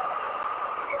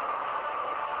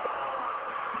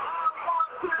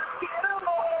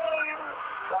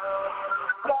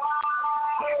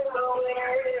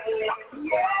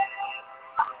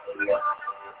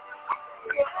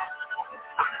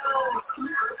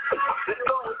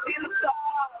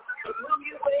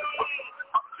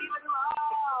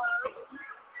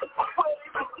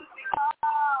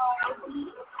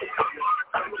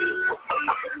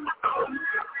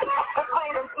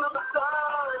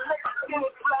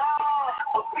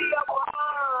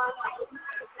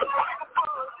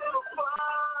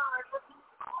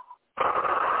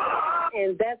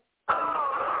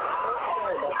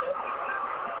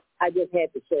 I just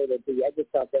had to show that to you. I just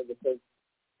thought that was so.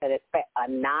 And a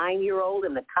 9-year-old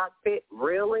in the cockpit,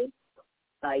 really?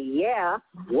 Yeah.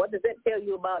 What does that tell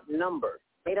you about numbers?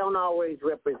 They don't always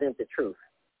represent the truth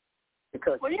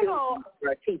because children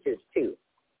are teachers too.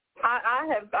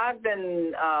 I've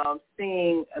been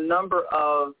seeing a number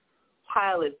of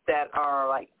pilots that are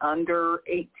like under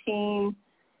 18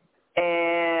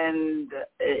 and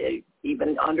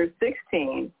even under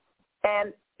 16,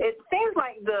 and it seems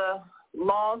like the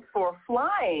laws for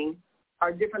flying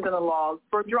are different than the laws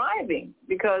for driving,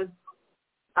 because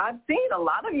I've seen a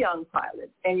lot of young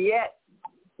pilots, and yet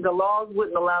the laws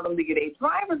wouldn't allow them to get a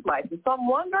driver's license. So I'm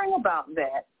wondering about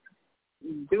that.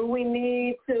 Do we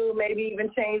need to maybe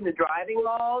even change the driving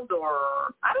laws,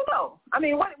 or I don't know. I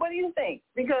mean, what do you think?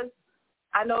 Because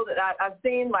I know that I've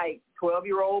seen like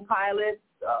 12-year-old pilots,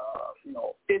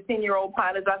 15-year-old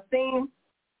pilots. I've seen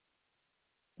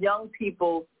young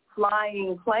people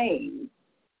flying planes.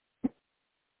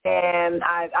 And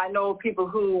I know people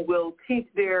who will teach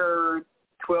their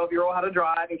 12-year-old how to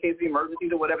drive in case of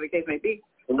emergencies or whatever the case may be.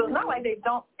 So it's not like they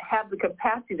don't have the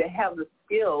capacity to have the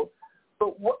skill.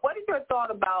 But what is your thought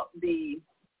about the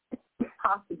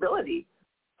possibility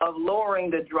of lowering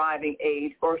the driving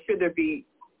age, or should there be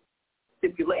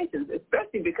stipulations,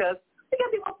 especially because you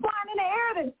got people flying in the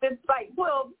air that's like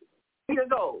 12 years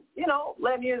old,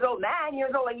 11 years old, 9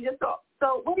 years old, like you just saw.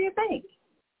 So what do you think?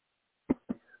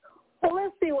 Well,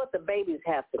 let's see what the babies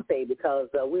have to say, because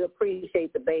we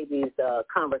appreciate the babies'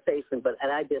 conversation,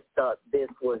 and I just thought this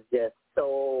was just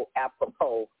so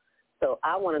apropos. So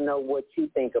I want to know what you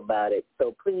think about it.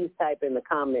 So please type in the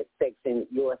comment section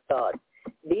your thoughts.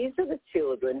 These are the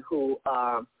children who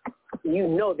are,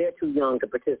 they're too young to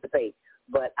participate,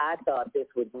 but I thought this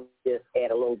would just add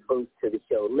a little boost to the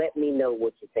show. Let me know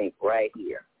what you think right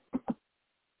here.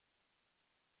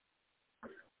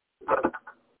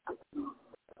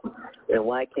 And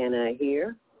why can't I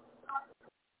hear?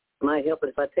 Might help it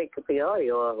if I take the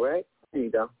audio off, right? There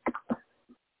you go.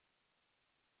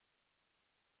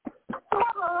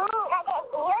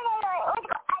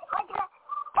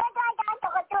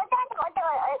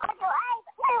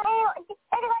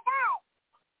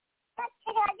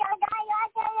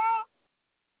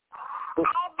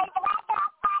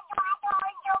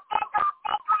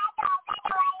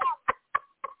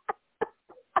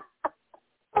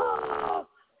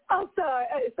 I'm sorry.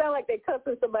 It sounds like they're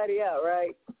cussing somebody out,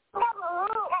 right?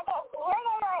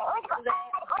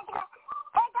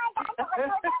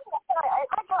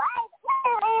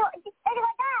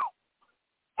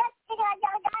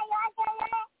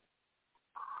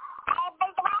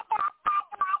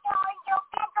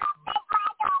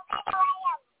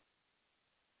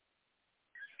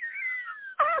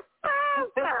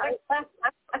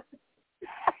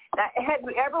 Have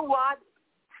you ever watched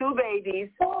two babies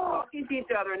talking to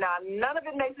each other? Now, none of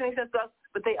it makes any sense to us,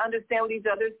 but they understand what each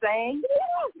other's saying.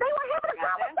 Yeah, they were having a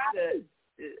conversation.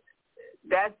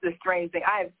 That's the strange thing.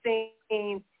 I have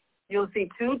seen, you'll see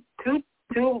two,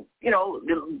 little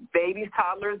babies,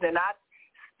 toddlers. They're not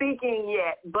speaking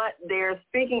yet, but they're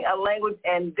speaking a language,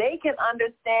 and they can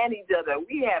understand each other.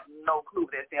 We have no clue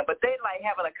what they're saying, but they like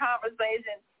having a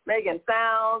conversation, making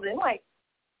sounds, and like,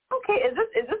 okay, is this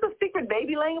a secret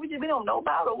baby language that we don't know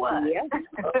about or what? Yeah.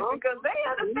 Because they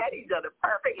understand each other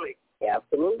perfectly. Yeah,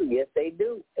 absolutely. Yes, they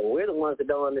do. And we're the ones that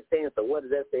don't understand, so what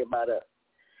does that say about us?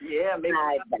 Yeah, maybe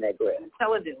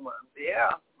intelligent ones.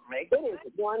 Yeah. It is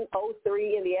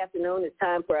 1:03 in the afternoon. It's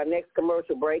time for our next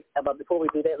commercial break. But before we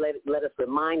do that, let us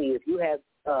remind you, if you have,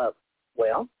 I'm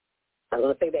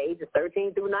going to say the ages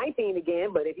 13 through 19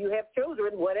 again, but if you have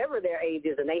children, whatever their age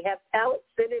is, and they have talent,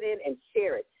 send it in and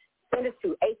share it. Send it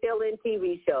to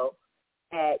HLNTVShow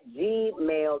at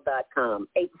gmail.com.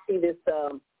 See this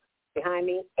behind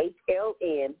me?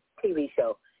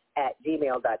 HLNTVShow at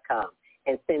gmail.com.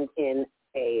 And send in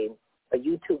a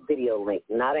YouTube video link,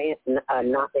 not it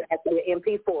has to be an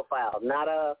MP4 file, not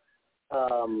a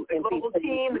the global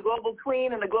teen, the global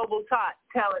tween, and the global tot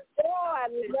talent. Oh, I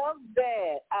love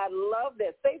that. I love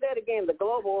that. Say that again. The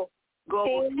global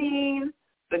teen,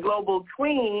 the global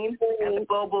tween, and the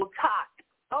global tot.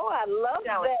 Oh, I love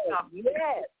that.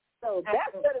 Yes. So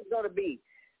that's what it's going to be.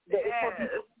 It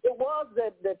was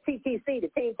the TTC, the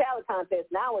Teen Talent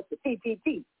Contest. Now it's the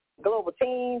TTT, Global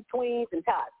Teen, Tweens, and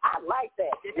Tots. I like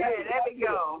that. Yeah, there we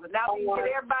go. Now we get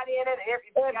everybody in it. If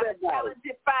you got a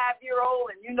talented 5-year-old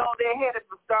and you know they're headed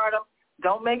for stardom,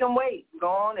 don't make them wait. Go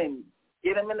on and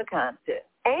get them in the contest.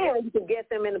 And you can get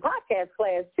them in the podcast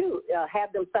class, too.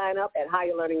 Have them sign up at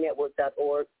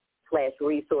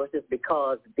higherlearningnetwork.org/resources,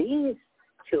 because these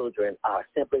children are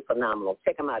simply phenomenal.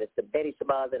 Check them out. It's the Betty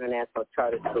Shabazz International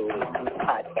Charter School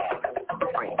podcast.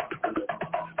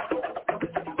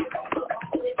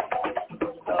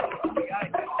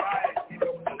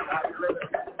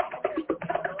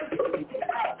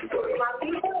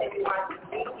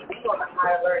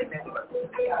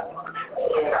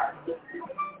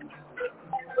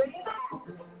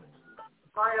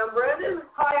 Hi, I'm Brandon.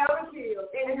 Hi, I'm Akil.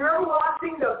 And you're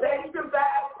watching the Back to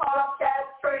Back podcast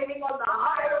training on the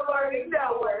Higher Learning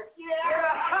Network.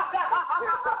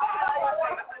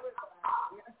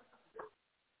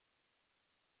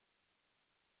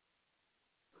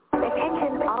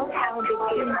 Attention all talented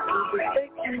students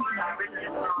ages 13 to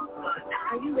 19.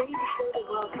 Are you ready to show the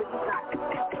world what you got?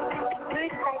 We're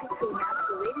excited to announce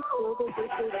the latest global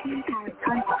virtual teen talent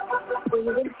contest, where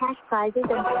you win cash prizes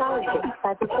and scholarships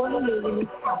by performing your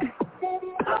unique talent.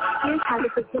 Here's how to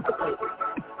participate.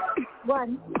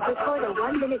 1. Record a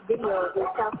 1-minute video of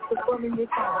yourself performing your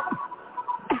talent.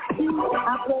 2.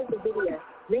 Upload the video.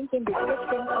 Link in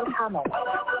description or comment.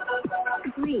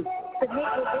 3. Submit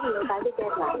your video by the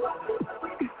deadline.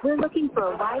 We're looking for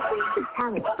a wide range of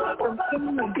talent, from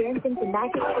singing and dancing to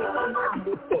magic tricks on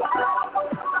this stage.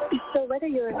 So whether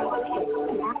you're a musician,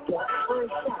 an actor, or a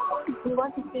chef, we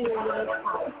want to see your unique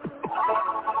talent.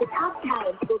 The top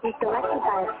talent will be selected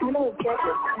by a panel of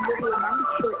judges and will be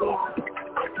announced shortly after.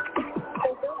 So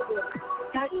don't wait.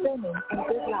 Start filming and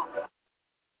good luck.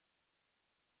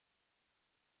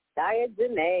 Daya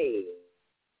Janae.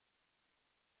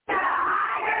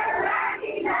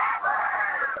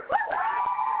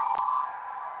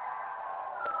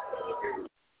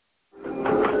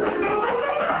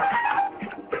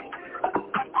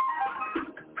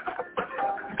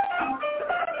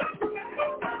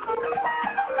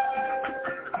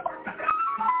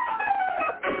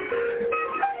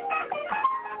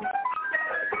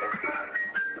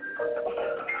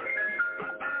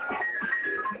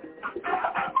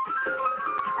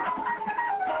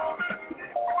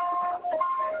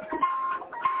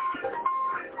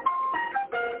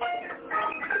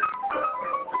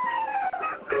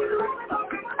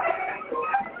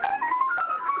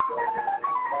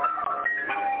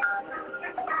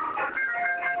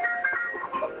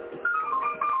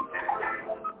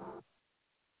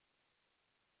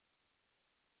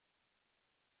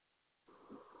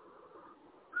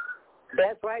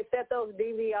 That's right. Set those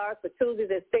DVRs for Tuesdays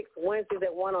at 6, Wednesdays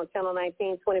at 1 on Channel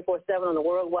 19, 24/7 on the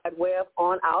World Wide Web,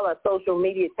 on all our social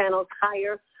media channels,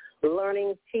 Higher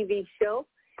Learning TV show.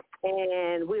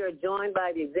 And we are joined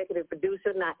by the executive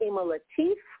producer, Naima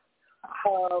Latif,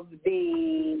 of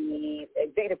the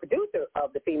executive producer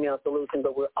of the Female Solution.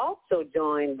 But we're also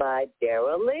joined by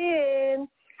Dara Lynn.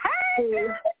 Hey.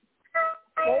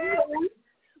 Hey.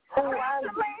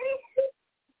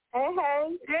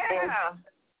 Hey. Yeah.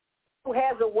 Who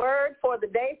has a word for the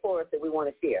day for us that we want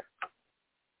to share.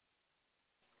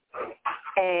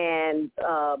 And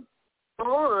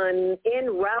en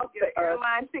route to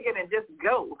airline ticket and just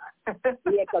go. Yeah,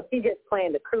 because she just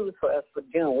planned a cruise for us for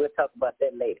June. We'll talk about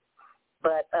that later.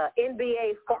 But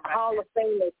NBA Hall of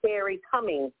Famer Terry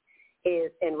Cummings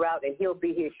is en route, and he'll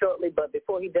be here shortly. But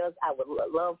before he does, I would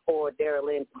love for Dara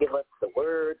Lynn to give us the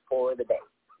word for the day.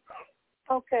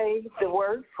 Okay, the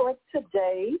word for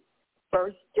today,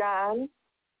 1 John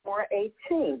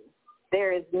 4:18.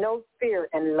 There is no fear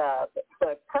in love,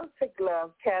 but perfect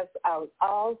love casts out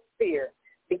all fear,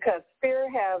 because fear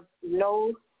have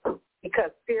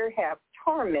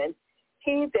torment.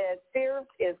 He that fears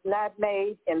is not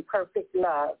made in perfect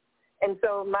love. And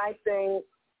so my thing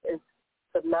is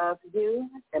to love you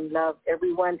and love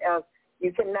everyone else.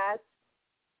 You cannot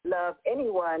love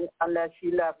anyone unless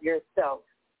you love yourself.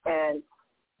 And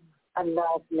I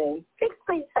love me.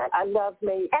 I love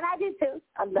me. And I do too.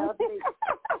 I love me.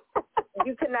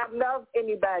 You cannot love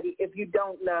anybody if you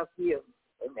don't love you.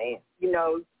 Amen. You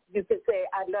know, you can say,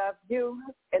 I love you,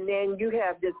 and then you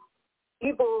have this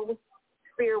evil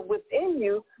spirit within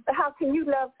you. But how can you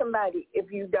love somebody if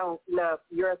you don't love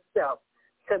yourself?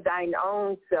 To thine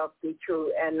own self be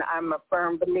true. And I'm a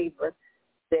firm believer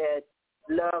that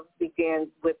love begins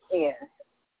within.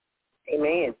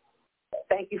 Amen.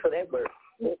 Thank you for that word.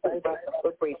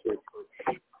 Appreciate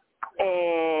it.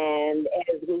 And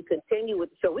as we continue with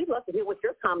the show, we'd love to hear what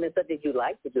your comments are. Did you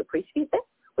like? Did you appreciate that?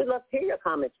 We'd love to hear your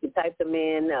comments. You type them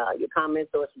in, your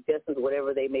comments or suggestions,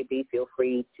 whatever they may be. Feel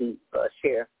free to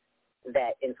share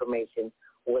that information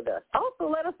with us. Also,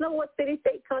 let us know what city,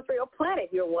 state, country, or planet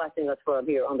you're watching us from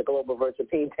here on the Global Virtual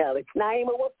Teen Talent.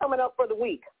 Naima, what's coming up for the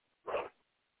week?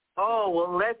 Oh,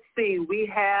 well, let's see. We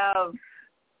have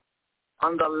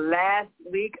on the last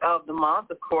week of the month,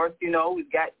 of course, you know,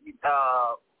 we've got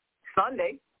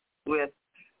Sunday with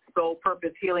Soul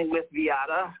Purpose Healing with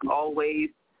Viata. Always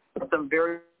some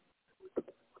very...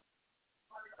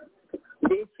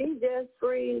 Did she just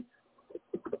freeze?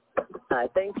 I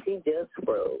think she just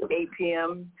froze. 8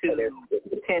 p.m. to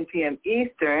 10 p.m.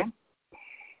 Eastern.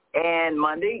 And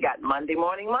Monday, you got Monday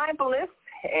Morning Mindfulness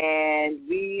and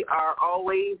we are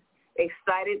always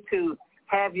excited to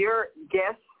have your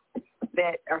guests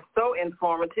that are so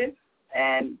informative,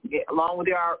 and along with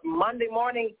our Monday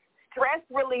morning stress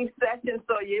relief session.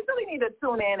 So you really need to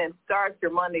tune in and start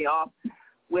your Monday off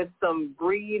with some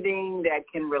breathing that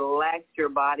can relax your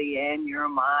body and your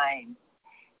mind.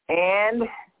 And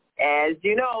as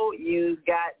you know, you've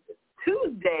got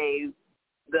Tuesday,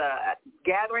 the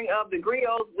gathering of the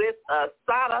griots with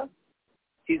Sada.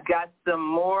 She's got some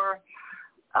more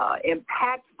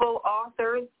impactful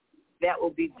authors that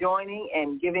will be joining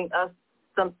and giving us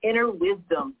some inner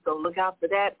wisdom. So look out for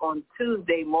that on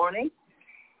Tuesday morning,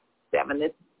 7 to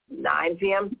 9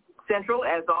 p.m. Central,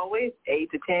 as always,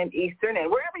 8 to 10 Eastern. And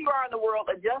wherever you are in the world,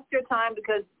 adjust your time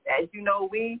because, as you know,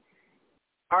 we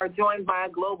are joined by a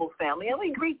global family. And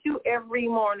we greet you every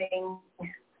morning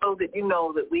so that you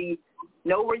know that we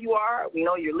know where you are. We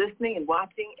know you're listening and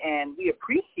watching, and we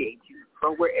appreciate you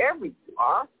from wherever you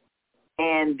are.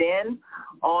 And then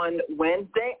on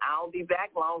Wednesday, I'll be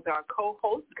back along with our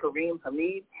co-host, Kareem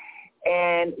Hamid.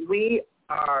 And we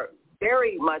are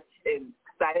very much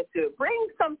excited to bring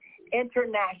some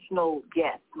international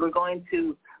guests. We're going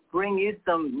to bring you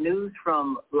some news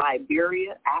from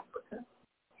Liberia, Africa,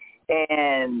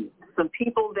 and some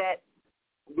people that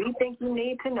we think you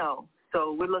need to know.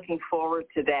 So we're looking forward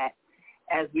to that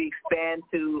as we expand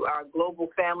to our global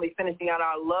family, finishing out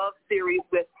our love series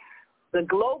with the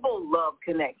global love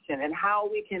connection and how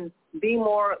we can be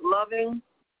more loving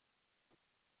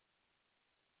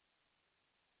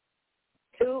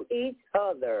to each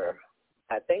other.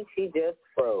 I think she just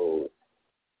froze.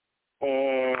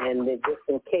 And just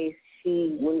in case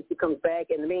when she comes back,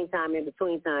 in the meantime, in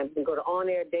between times, you can go to On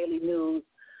Air Daily News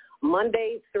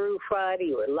Monday through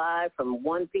Friday. We're live from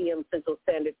 1 p.m. Central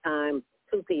Standard Time,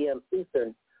 2 p.m.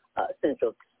 Eastern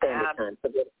Central Standard Time.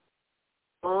 So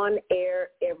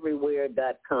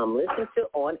OnAirEverywhere.com. Listen to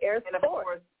On Air Sports. And of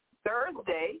course,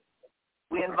 Thursday,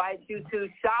 we invite you to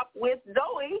Shop with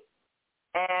Zoe,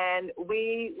 and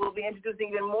we will be introducing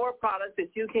even more products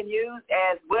that you can use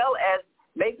as well as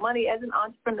make money as an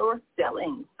entrepreneur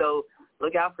selling. So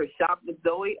look out for Shop with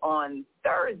Zoe on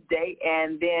Thursday,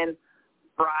 and then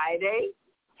Friday,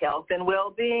 Health and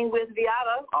Well-Being with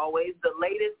Viata, always the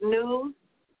latest news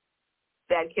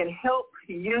that can help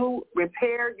you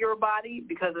repair your body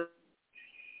because of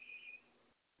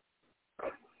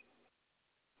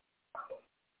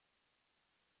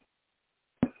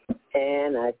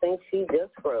and I think she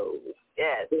just froze.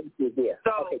 Yes. Yeah.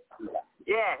 So okay.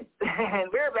 Yes,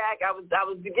 and we're back. I was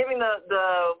giving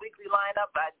the weekly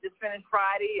lineup. I just finished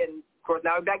Friday, and of course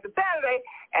now we're back to Saturday,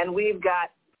 and we've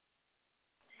got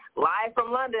live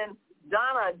from London,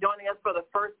 Donna joining us for the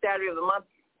first Saturday of the month.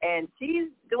 And she's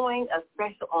doing a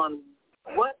special on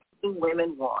what do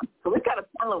women want. So we've got a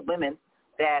panel of women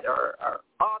that are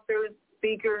authors,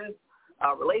 speakers,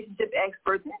 relationship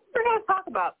experts. We're going to talk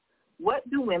about what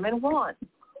do women want.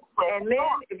 And then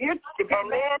if you're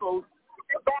male,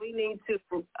 we need to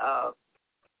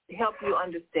help you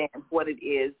understand what it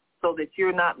is so that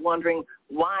you're not wondering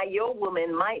why your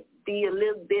woman might be a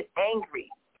little bit angry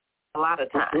a lot of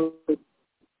times.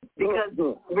 Because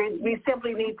we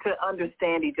simply need to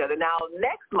understand each other. Now,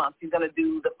 next month, she's going to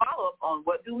do the follow-up on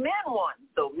what do men want.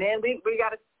 So, men, we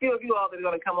got a few of you all that are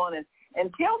going to come on and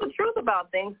tell the truth about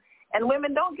things. And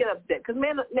women, don't get upset, because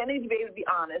men need to be able to be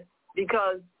honest,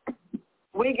 because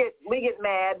we get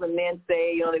mad when men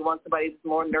say, they want somebody that's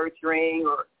more nurturing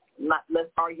or not less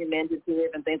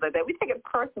argumentative and things like that. We take it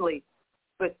personally.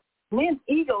 But men's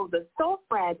egos are so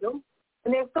fragile,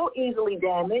 and they're so easily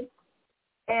damaged.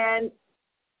 And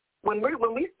when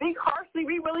we speak harshly,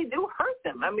 we really do hurt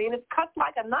them. I mean, it cuts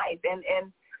like a knife.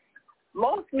 And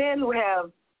most men who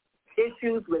have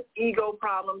issues with ego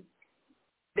problems,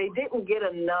 they didn't get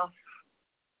enough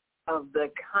of the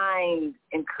kind,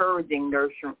 encouraging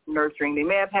nurturing. They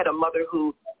may have had a mother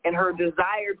who, in her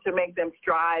desire to make them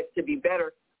strive to be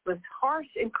better, was harsh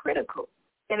and critical.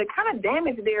 And it kind of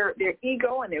damaged their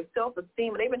ego and their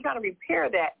self-esteem. And they've been trying to repair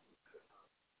that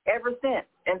ever since.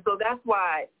 And so that's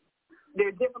why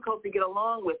they're difficult to get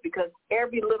along with, because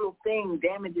every little thing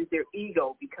damages their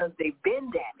ego because they've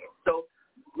been damaged. So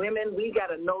women, we got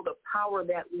to know the power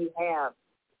that we have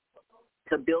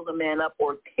to build a man up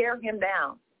or tear him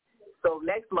down. So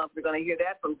next month we're going to hear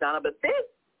that from Donna. But this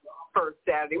first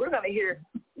Saturday, we're going to hear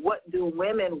what do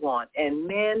women want. And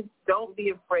men, don't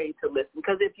be afraid to listen,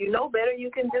 because if you know better,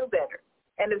 you can do better.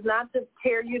 And it's not to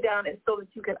tear you down. It's so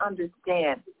that you can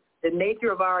understand the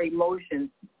nature of our emotions.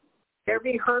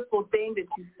 Every hurtful thing that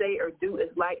you say or do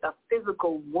is like a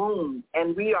physical wound,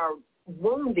 and we are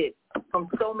wounded from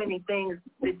so many things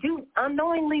that you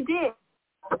unknowingly did.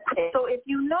 So if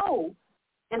you know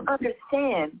and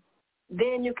understand,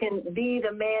 then you can be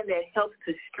the man that helps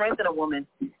to strengthen a woman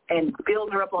and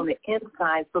build her up on the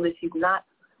inside so that she's not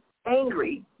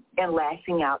angry and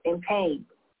lashing out in pain.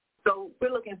 So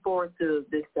we're looking forward to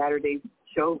this Saturday's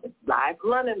show live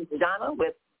from London, Donna,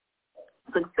 with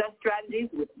Success Strategies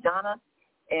with Donna.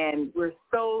 And we're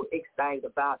so excited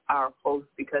about our host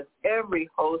because every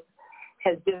host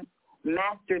has just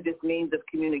mastered this means of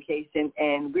communication,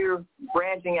 and we're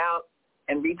branching out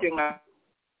and reaching our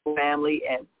family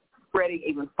and spreading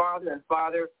even farther and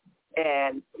farther.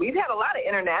 And we've had a lot of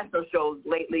international shows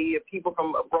lately, people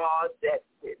from abroad, that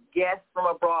guests from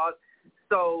abroad.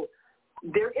 So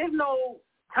there is no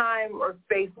time or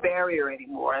space barrier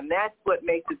anymore, and that's what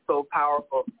makes it so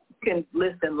powerful. You can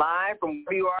listen live from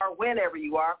where you are, whenever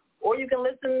you are, or you can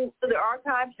listen to the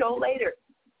archive show later.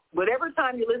 Whatever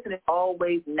time you listen, it's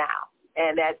always now,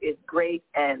 and that is great.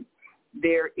 And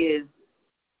there is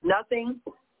nothing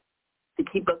to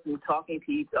keep us from talking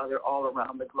to each other all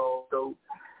around the globe. So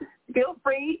feel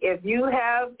free. If you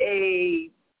have a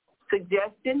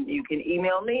suggestion, you can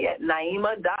email me at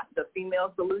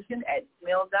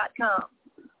naima.thefemalesolution@gmail.com.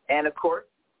 And, of course,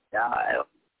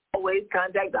 always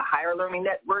contact the Higher Learning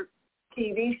Network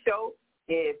TV show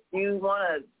if you want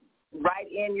to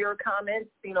write in your comments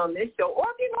seen on this show,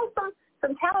 or if you know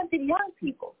some talented young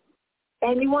people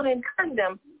and you want to encourage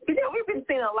them. You know, we've been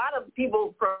seeing a lot of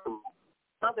people from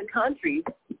other countries,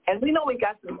 and we know we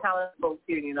got some talented folks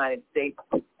here in the United States,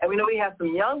 and we know we have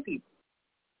some young people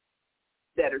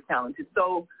that are talented.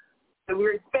 So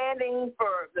we're expanding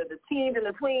for the teens and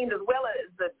the tweens, as well as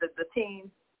the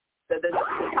teens, the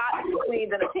tots, the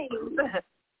tweens, and the teens.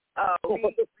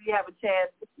 We have a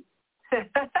chance.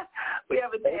 We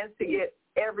have a chance to get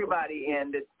everybody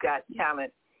in that's got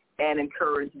talent and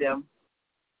encourage them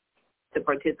to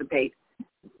participate.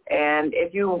 And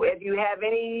if you have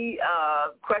any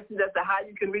questions as to how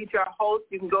you can reach our host,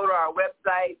 you can go to our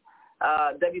website,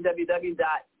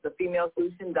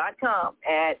 www.thefemalesolution.com.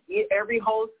 And every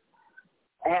host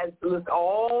has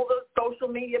all the social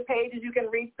media pages. You can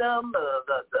reach them,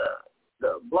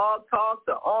 the blog talk,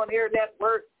 the on-air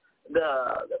network,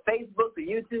 the Facebook, the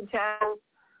YouTube channel.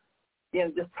 You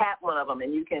know, just tap one of them,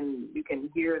 and you can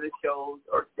hear the shows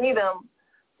or see them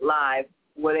live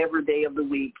whatever day of the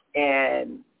week.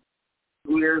 And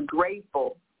we're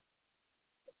grateful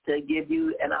to give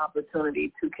you an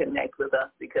opportunity to connect with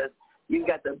us because you've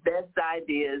got the best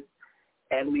ideas,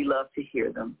 and we love to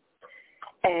hear them.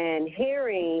 And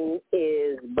hearing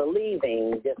is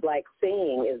believing, just like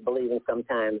seeing is believing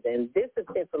sometimes. And this is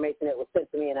information that was sent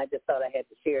to me, and I just thought I had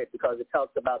to share it because it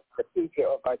talks about the future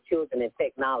of our children and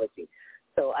technology.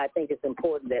 So I think it's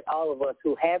important that all of us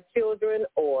who have children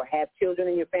or have children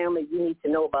in your family, you need to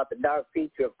know about the dark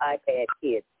future of iPad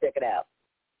kids. Check it out.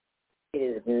 It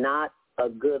is not a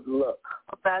good look.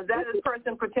 Now, is that this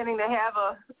person pretending to have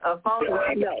a phone? No.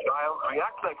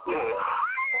 React like this.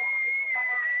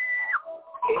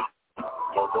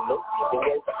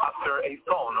 After a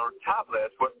phone or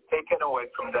tablet was taken away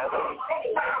from them.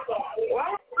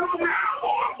 What?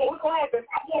 What's going to happen?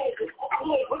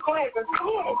 What's going to happen?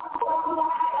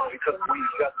 Because we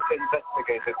just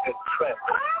investigated this trend.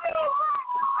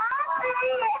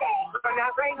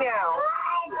 Not right now.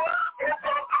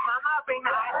 Mama, bring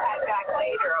the iPad back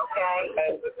later, okay?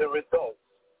 And the results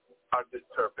are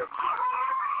disturbing.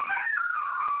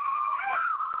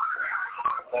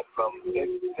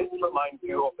 If this reminds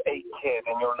you of a kid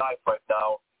in your life right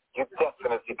now, you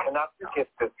definitely cannot skip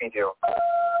this video.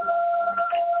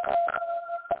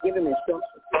 Give him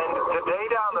instructions. And the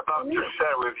data I'm about to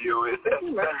share with you is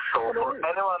essential for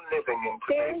anyone living in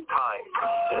today's time.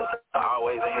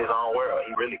 Always in his own world.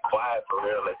 He really quiet for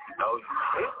real, as you know.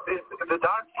 This is the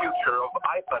dark future of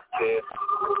iPad kids,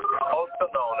 also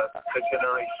known as the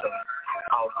Generation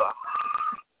Alpha.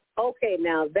 Okay,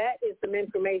 now that is some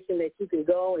information that you can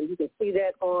go and you can see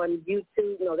that on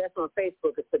YouTube. No, that's on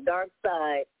Facebook. It's the dark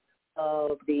side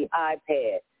of the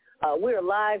iPad. We're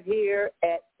live here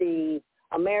at the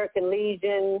American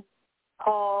Legion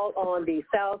Hall on the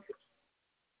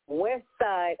southwest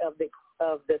side of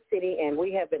the city, and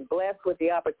we have been blessed with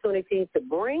the opportunity to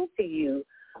bring to you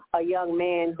a young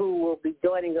man who will be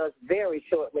joining us very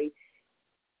shortly.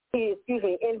 He is,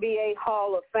 NBA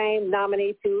Hall of Fame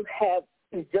nominee to have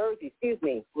Jersey,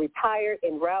 retired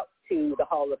en route to the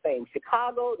Hall of Fame.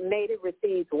 Chicago native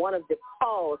receives one of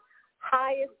DePaul's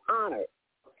highest honors.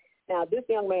 Now, this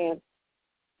young man,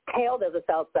 hailed as a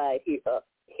Southside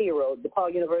hero,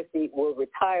 DePaul University will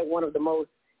retire one of the most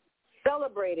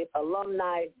celebrated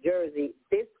alumni jersey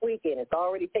this weekend. It's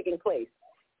already taking place.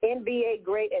 NBA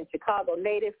great and Chicago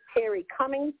native Terry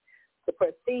Cummings the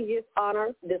prestigious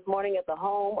honor this morning at the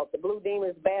home of the Blue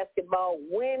Demons basketball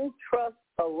Wintrust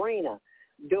Arena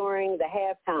during the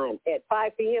halftime. At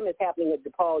 5 p.m. it's happening at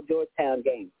DePaul-Georgetown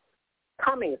game.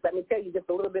 Cummings, let me tell you just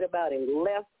a little bit about him,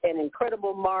 left an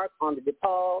incredible mark on the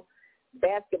DePaul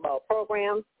basketball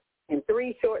program. In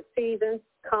 3 short seasons,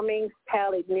 Cummings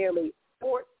tallied nearly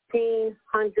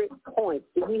 1,400 points.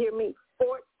 Did you hear me?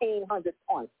 1,400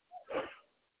 points.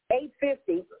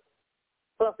 850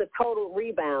 plus a total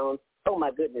rebound. Oh,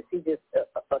 my goodness. He's just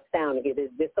astounding.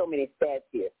 There's so many stats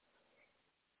here.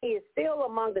 He is still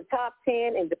among the top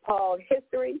 10 in DePaul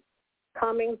history.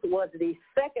 Cummings was the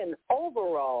second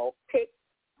overall pick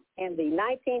in the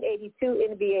 1982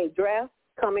 NBA draft.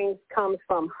 Cummings comes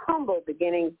from humble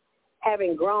beginnings,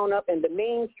 having grown up in the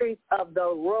mean streets of the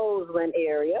Roseland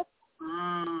area,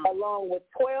 along with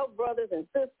 12 brothers and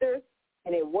sisters,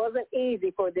 and it wasn't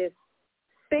easy for this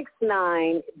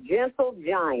 6'9" gentle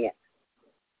giant.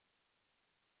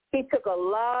 He took a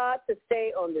lot to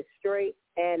stay on the straight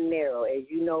and narrow, as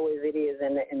you know as it is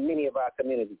in many of our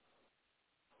communities.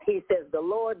 He says, the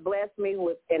Lord blessed me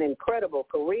with an incredible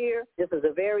career. This is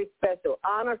a very special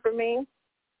honor for me.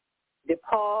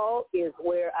 DePaul is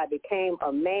where I became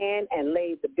a man and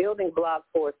laid the building blocks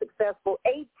for a successful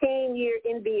 18-year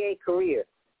NBA career.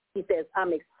 He says,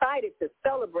 I'm excited to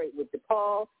celebrate with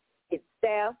DePaul, its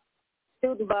staff,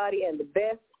 student body, and the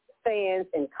best fans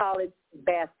in college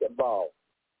basketball.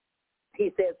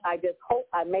 He says, I just hope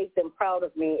I make them proud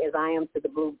of me as I am to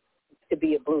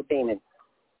be a Blue Demon.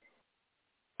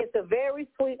 It's a very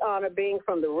sweet honor being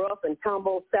from the rough and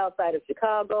tumble south side of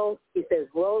Chicago. He says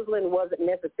Roseland wasn't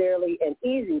necessarily an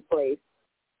easy place.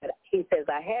 But he says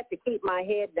I had to keep my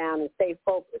head down and stay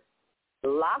focused.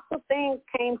 Lots of things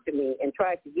came to me and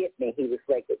tried to get me, he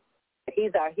reflected.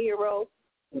 He's our hero,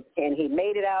 and he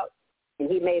made it out,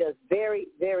 and he made us very,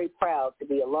 very proud to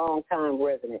be a long-time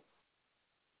resident.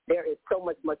 There is so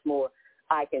much, much more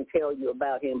I can tell you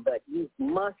about him, but you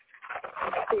must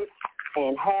sit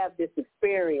and have this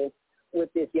experience with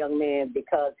this young man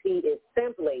because he is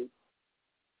simply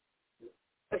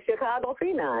a Chicago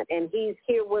phenom, and he's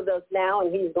here with us now,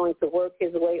 and he's going to work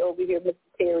his way over here. Mr.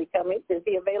 Terry Cummings, is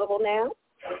he available now?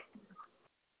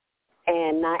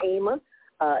 And Naima,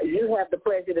 you have the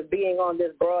pleasure of being on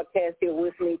this broadcast here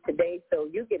with me today, so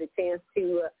you get a chance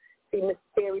to see Mr.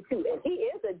 Terry, too. And he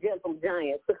is a gentle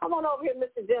giant, so come on over here,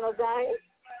 Mr. Gentle Giant.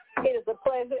 It is a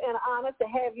pleasure and honor to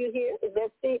have you here. Is that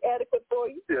seat adequate for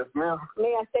you? Yes, ma'am.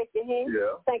 May I shake your hand?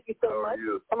 Yeah. Thank you so much.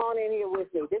 You? Come on in here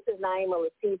with me. This is Naima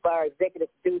Latif, our executive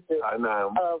producer of the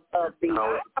Naima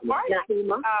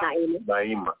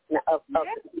of the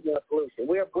Solution.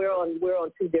 We're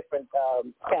on 2 different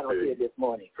channels here this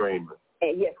morning. Streaming.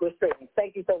 And yes, we're streaming.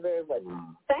 Thank you so very much.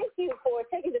 Thank you for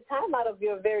taking the time out of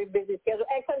your very busy schedule,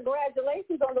 and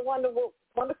congratulations on the wonderful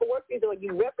work you're doing.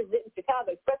 You represent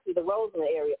Chicago, especially the Roseland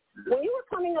area. When you were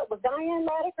coming up with Diane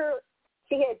Latiker,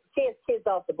 she has kids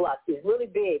off the block. She's really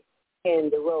big in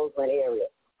the Roseland area.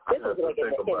 This was like in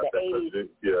the 80s.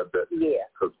 Yeah.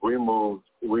 Because we moved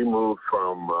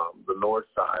from the north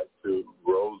side to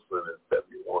Roseland in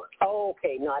 71. Oh,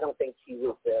 okay. No, I don't think she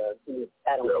was. We've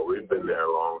been there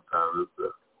a long time. It's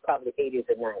probably 80s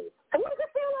or 90s. And what does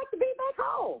it feel like to be back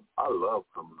home? I love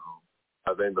coming home.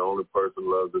 I think the only person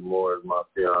loves it more is my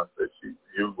fiance.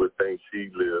 You would think she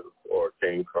lives or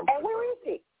came from. And where is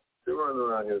she? She's running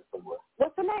around here somewhere.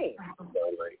 What's her name?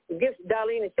 Darlene. Give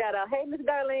Darlene a shout out. Hey, Miss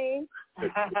Darlene.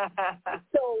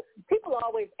 So people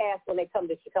always ask when they come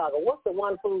to Chicago, what's the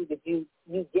one food that you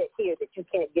get here that you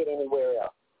can't get anywhere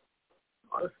else?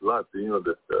 There's lots.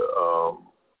 There's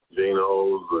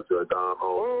Gino's or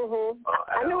Giordano's.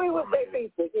 I knew he was their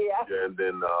pizza. Yeah. And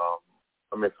then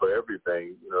for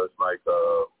everything, it's like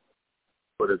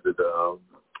what is it?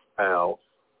 Al's,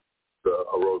 the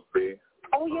roast beef.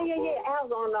 Oh, yeah.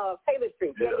 Al's on Taylor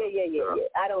Street. Yeah.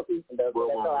 I don't eat them, though. Well,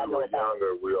 that's all I know when we were about.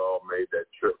 younger, we all made that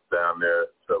trip down there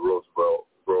to Roosevelt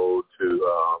Road to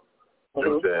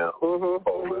Jewtown. What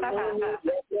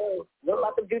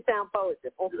about the Jewtown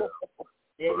poetry?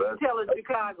 Yeah, you tell it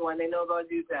Chicago and they know about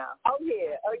Jewtown. Oh,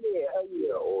 yeah. Or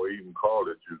even call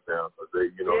it Jewtown because they,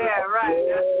 Yeah, right.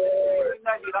 Yeah.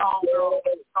 You're the homegirl.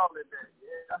 Call it that.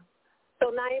 Yeah. So,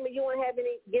 Naima, you want to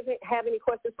have any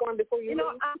questions for him before you leave?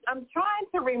 I'm trying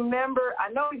to remember. I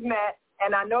know we've met,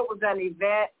 and I know it was an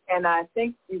event, and I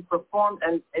think you performed,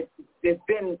 and it's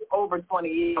been over 20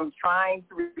 years. I'm trying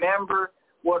to remember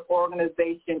what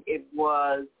organization it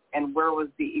was and where was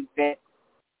the event.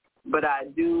 But I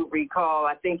do recall,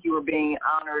 I think you were being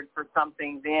honored for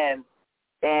something then.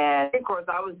 And, of course,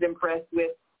 I was impressed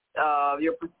with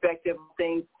your perspective of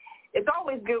things. it's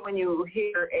always good when you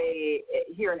hear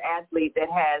an athlete that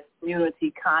has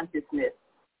community consciousness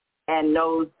and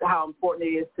knows how important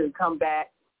it is to come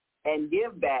back and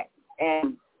give back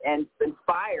and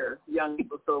inspire young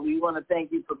people. So we want to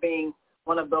thank you for being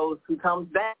one of those who comes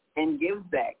back and gives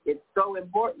back. It's so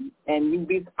important, and you'd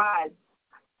be surprised.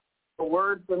 A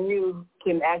word from you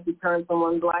can actually turn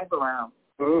someone's life around.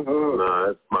 Mm-hmm.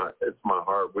 No, it's my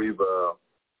heart. We've,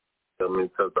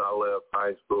 since I left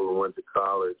high school and went to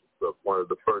college, one of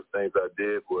the first things I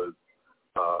did was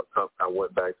I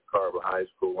went back to Carver High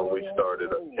School when we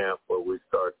started a camp where we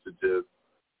started to just,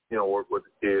 work with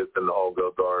the kids in the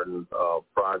Oakville Garden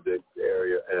project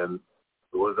area. And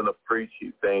it wasn't a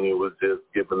preachy thing. It was just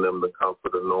giving them the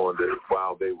comfort of knowing that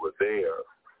while they were there,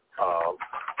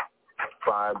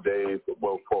 5 days,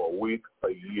 for a week, a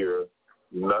year,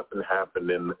 nothing happened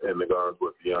in the gardens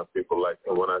with the young people.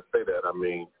 And when I say that, I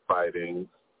mean fighting,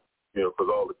 because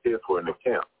all the kids were in the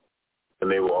camp. And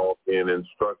they were all being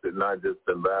instructed, not just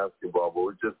in basketball, but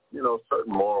with just,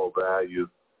 certain moral values.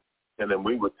 And then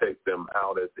we would take them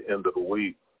out at the end of the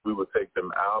week. We would take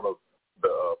them out of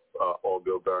the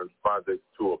Oakville Gardens project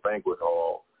to a banquet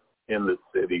hall in the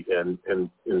city and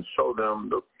show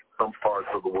them some parts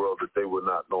of the world that they would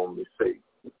not normally see.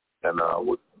 And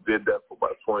we did that for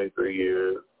about 23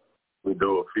 years. We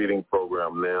do a feeding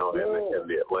program now in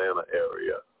the Atlanta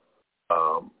area.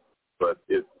 But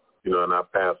it's, and I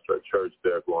pastor a church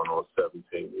there going on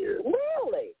 17 years.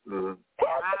 Really? Mm-hmm.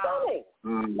 That's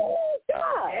mm-hmm. Oh,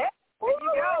 God. There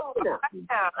you go.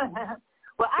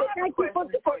 Well, I have a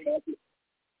question for you.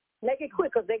 Make it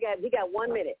quick because we got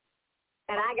 1 minute.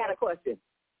 And I got a question.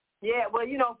 Yeah, well,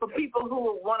 for people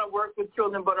who want to work with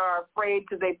children but are afraid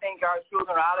because they think our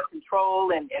children are out of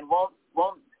control and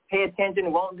won't pay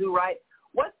attention, won't do right,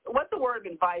 what's the word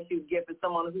of advice you'd give to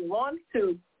someone who wants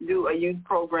to do a youth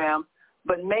program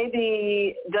but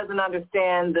maybe doesn't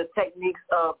understand the techniques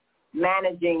of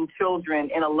managing children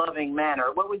in a loving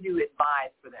manner? What would you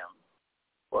advise for them?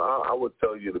 Well, I would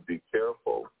tell you to be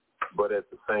careful, but at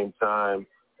the same time,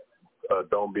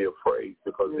 don't be afraid,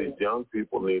 because these young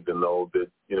people need to know that,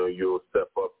 you'll step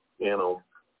up in them,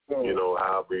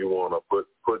 however you want to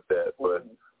put that. But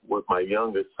with my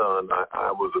youngest son,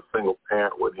 I was a single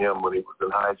parent with him when he was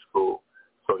in high school,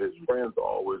 so his friends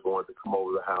always wanted to come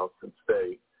over the house and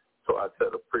stay. So I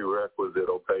set a prerequisite,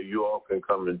 okay, you all can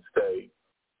come and stay,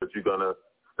 but you're going to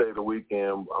stay the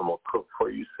weekend. I'm going to cook for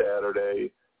you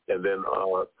Saturday, and then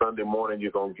Sunday morning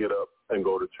you're going to get up and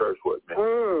go to church with me.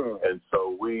 And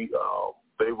so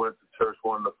they went to church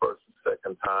one of the first and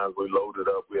second times. We loaded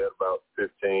up. We had about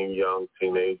 15 young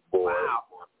teenage boys. Wow.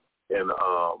 And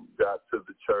got to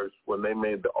the church. When they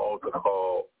made the altar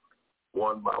call,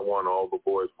 one by one, all the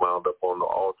boys wound up on the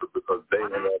altar because they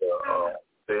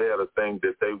had a thing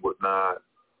that they would not,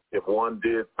 if one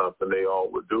did something, they all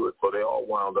would do it. So they all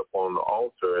wound up on the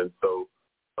altar. And so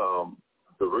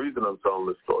the reason I'm telling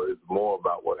this story is more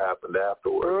about what happened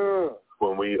afterwards.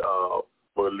 When we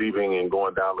were leaving and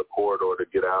going down the corridor to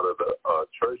get out of the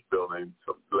church building,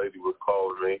 some lady was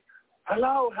calling me,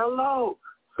 hello,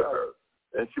 sir.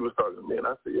 And she was talking to me, and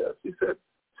I said, yes. She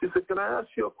said, can I ask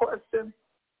you a question?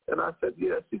 And I said,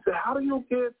 yes. She said, how do you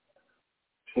get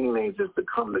teenagers to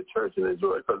come to church and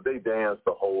enjoy it? Because they dance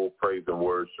the whole praise and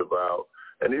worship out.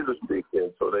 And these are big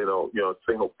kids, so they don't,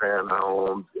 single-parent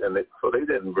homes. And so they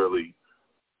didn't really,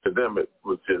 to them it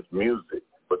was just music.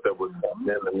 But there was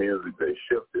something in the music that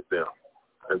shifted them.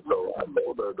 And so I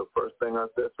told her, the first thing I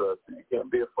said to her, you can't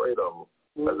be afraid of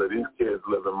them. I said, these kids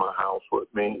live in my house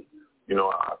with me.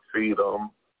 I feed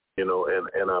them,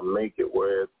 and I make it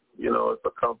where it's, it's a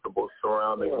comfortable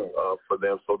surrounding for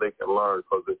them so they can learn.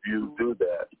 Because if you do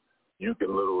that, you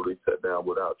can literally sit down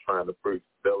without trying to preach.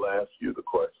 They'll ask you the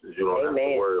questions. You don't have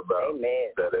to worry about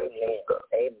that extra stuff.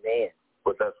 Amen.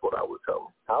 But that's what I would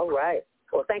tell them. All right.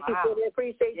 Well, thank you for the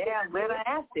appreciation. Yeah, I'm glad I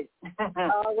asked it.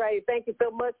 All right. Thank you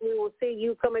so much. We will see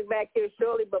you coming back here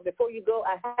shortly. But before you go,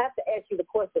 I have to ask you the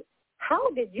question. How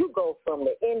did you go from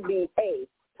the NBA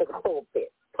to the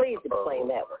pulpit? Please explain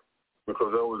that one.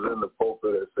 Because I was in the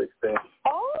pulpit at 16.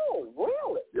 Oh,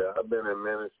 really? Yeah, I've been in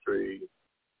ministry.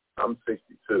 I'm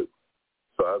 62.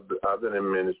 So I've been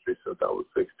in ministry since I was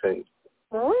 16.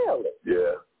 Really?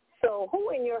 Yeah. So who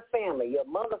in your family, your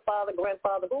mother, father,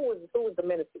 grandfather, who was the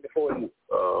minister before you?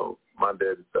 My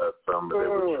daddy's side family, they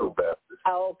were true Baptists.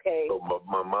 Oh, okay. So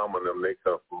my mom and them, they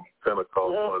come from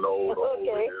Pentecostal and old.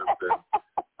 Okay.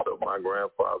 So my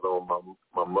grandfather on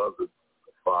my mother's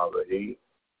father, he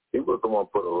was the one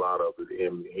who put a lot of it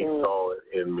in me. He saw it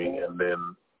in me, and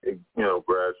then it,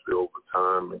 gradually over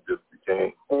time, it just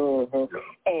became.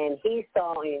 And he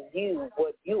saw in you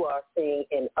what you are seeing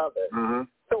in others.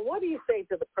 So what do you say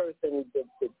to the person,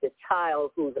 the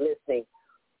child who's listening?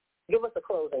 Give us a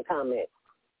closing comment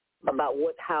about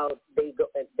how they go,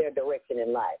 their direction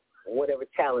in life, whatever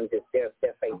challenges they're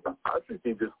facing. I think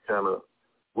you just kind of,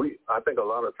 I think a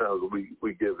lot of times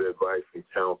we give advice and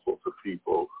counsel to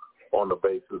people on the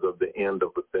basis of the end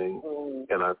of a thing.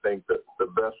 And I think that the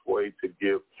best way to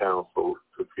give counsel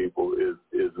to people is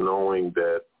knowing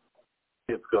that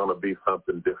it's going to be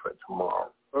something different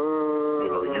tomorrow. You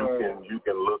know, you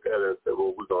can look at it and say,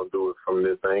 well, we're going to do it from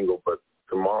this angle, but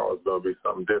tomorrow is going to be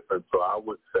something different. So I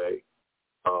would say,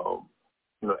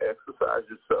 you know, exercise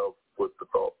yourself with the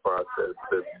thought process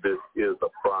that this is a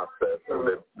process and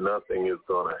that nothing is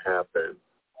going to happen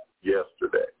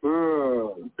yesterday.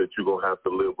 That you're going to have to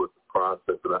live with the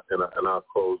process. And I'll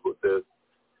close with this.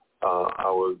 I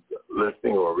was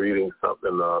listening or reading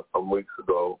something some weeks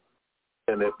ago,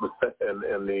 and it was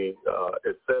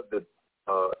it said that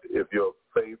if your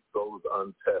faith goes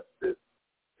untested,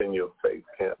 then your faith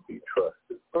can't be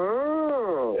trusted.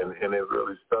 And it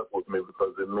really stuck with me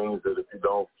because it means that if you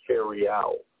don't carry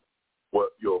out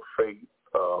what your faith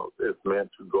is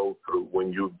meant to go through,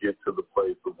 when you get to the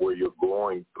place of where you're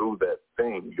going through that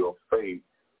thing, your faith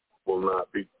will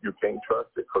not be. You can't trust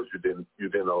it because you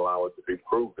didn't allow it to be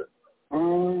proven.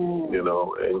 You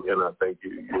know, and I think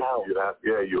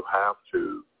you have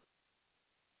to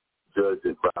judge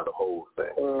it by the whole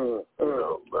thing. You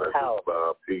know, not just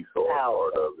by a piece or a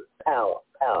part of it.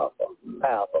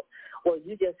 Powerful. Well,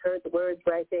 you just heard the words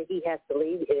right there. He has to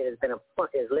leave. It has been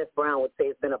as Les Brown would say,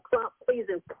 it's been a plump,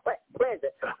 pleasing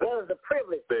pleasure. Well, it's a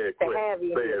privilege to have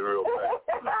you. Say it real fast.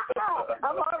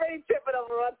 I'm already tripping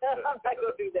over my tongue. I'm not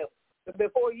going to do that. But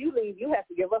before you leave, you have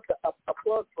to give us a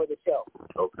plug for the show.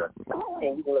 Okay.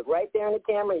 And you can look right there in the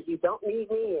camera. You don't need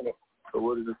me in it. So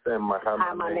what does it say?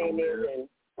 Hi, my name is.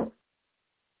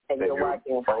 And you're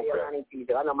watching Higher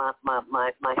TV. I know my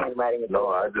handwriting is. No,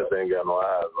 I just ain't got no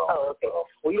eyes on. Oh, okay.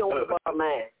 Well, you don't want to borrow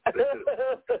mine.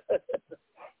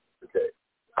 Okay.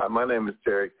 Hi, my name is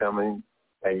Terry Cummings,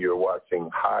 and you're watching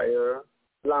Higher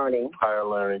Learning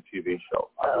TV show.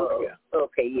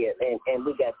 Okay, yeah, and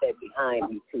we got that behind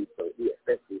you too. So yes,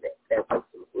 let's do that. That's a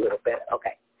little better.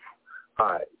 Okay.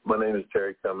 Hi, my name is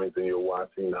Terry Cummings, and you're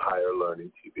watching the Higher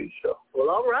Learning TV show. Well,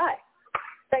 all right.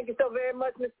 Thank you so very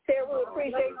much, Mr. Terry. We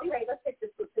appreciate you. Hey, let's take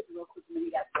this picture real quick.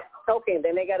 Okay,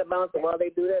 then they got to bounce. And while they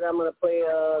do that, I'm going to play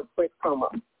a quick promo.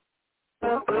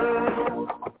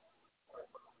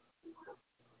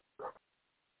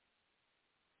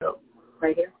 Yep.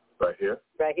 Right here? Right here?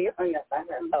 Right here? Oh, yes, right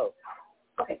here. Oh,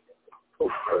 okay.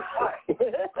 Cool.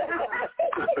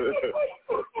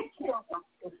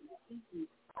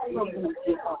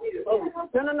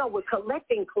 No. We're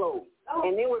collecting clothes,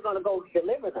 and then we're going to go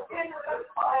deliver them.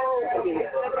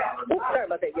 Sorry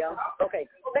about that, y'all. Okay.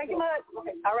 Thank you much.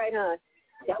 Okay. All right, hon.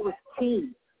 That was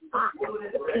T.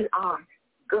 The PR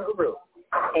guru.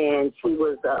 And she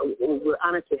was, we're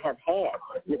honored to have had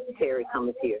Mr. Terry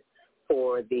Cummings here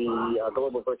for the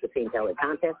Global Virtual Teen Talent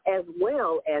Contest, as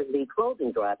well as the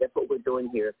clothing drive. That's what we're doing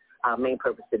here. Our main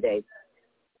purpose today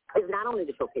is not only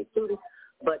to showcase students,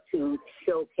 but to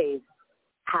showcase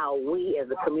how we as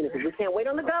a community, we can't wait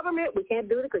on the government. We can't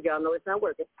do it because y'all know it's not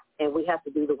working. And we have to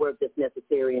do the work that's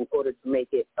necessary in order to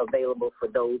make it available for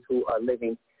those who are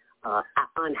living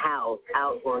unhoused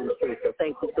out on the street. So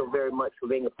thank you so very much for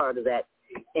being a part of that.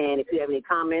 And if you have any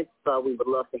comments, we would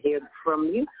love to hear from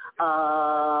you.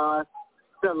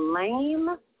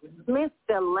 Salam, Miss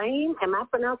Salam, am I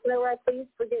pronouncing that right? Please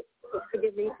forgive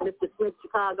me, Mr. Smith,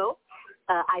 Chicago.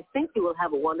 I think you will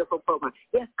have a wonderful program.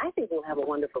 Yes, I think we'll have a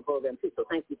wonderful program, too. So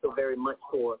thank you so very much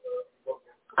for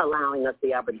allowing us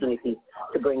the opportunity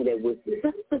to bring that with you.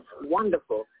 It's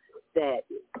wonderful that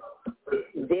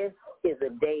this is a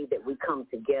day that we come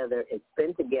together and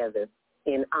spend together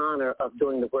in honor of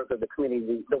doing the work of the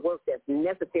community, the work that's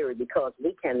necessary because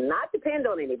we cannot depend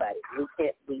on anybody.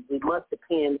 We must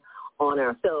depend on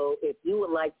ourselves. So if you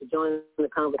would like to join the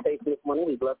conversation this morning,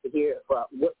 we'd love to hear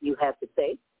what you have to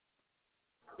say.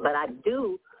 But I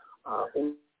do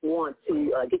want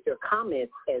to get your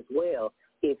comments as well.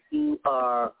 If you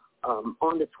are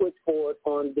on the switchboard,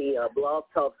 on the Blog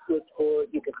Talk switchboard,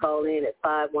 you can call in at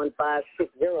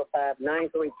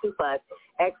 515-605-9325.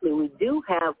 Actually, we do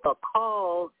have a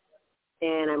call,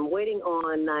 and I'm waiting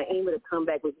on Naima to come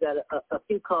back. We've got a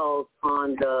few calls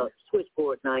on the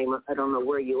switchboard, Naima. I don't know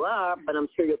where you are, but I'm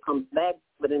sure you'll come back.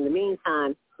 But in the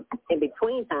meantime, in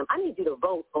between time, I need you to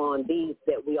vote on these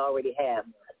that we already have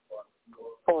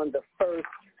on the first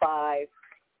 5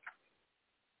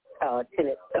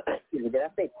 tenant, did I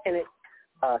say tenant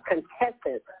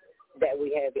contestants that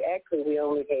we have. Actually, we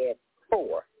only had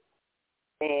 4.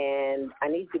 and I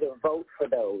need you to vote for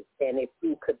those. And if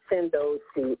you could send those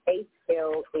to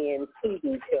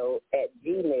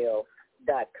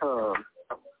hlntvshow@gmail.com,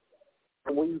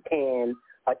 we can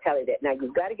tally that. Now,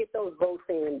 you've got to get those votes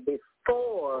in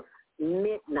before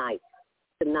midnight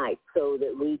tonight so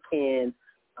that we can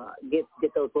get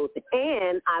those votes in.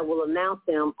 And I will announce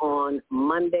them on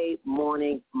Monday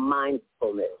Morning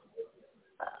Mindfulness,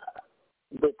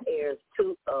 which airs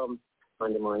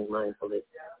Monday Morning Mindfulness.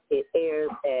 It airs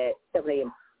at 7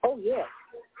 a.m. Oh, yes.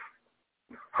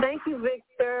 Thank you,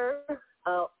 Victor.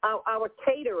 Our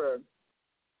caterer,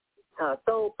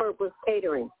 Soul Purpose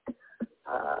Catering,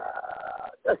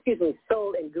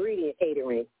 Soul Ingredient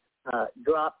Catering,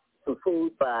 dropped some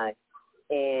food by,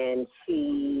 and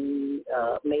she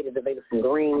made it available, some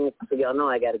greens. So y'all know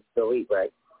I got to go eat,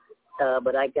 right?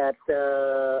 But I got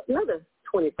another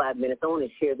 25 minutes. I want to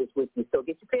share this with you. So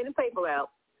get your pen and paper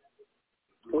out.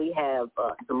 We have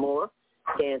some more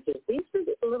dancers. These are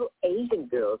the little Asian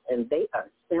girls, and they are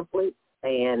simply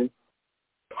fantabulous.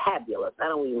 I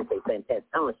don't even say fantastic.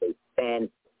 I want to say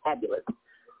fantabulous.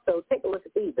 So take a look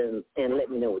at these and let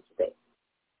me know what you think.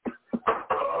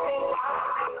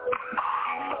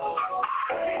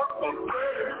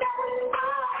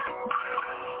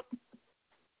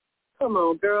 Come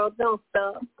on, girl, don't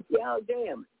stop. Y'all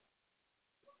jam.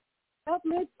 Help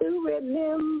me to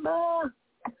remember.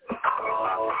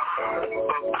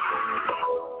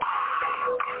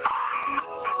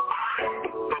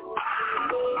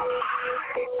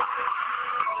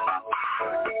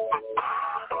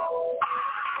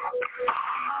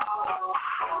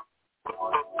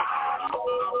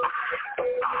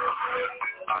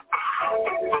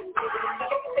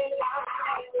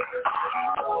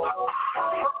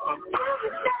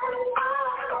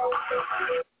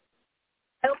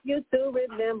 Help you to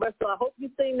remember. So I hope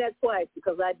you sing that twice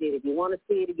because I did. If you want to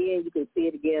see it again, you can see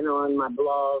it again on my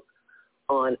blog,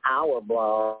 on our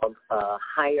blog,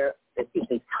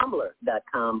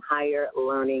 Tumblr.com, Higher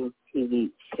Learning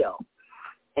TV Show.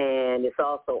 And it's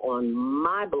also on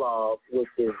my blog, which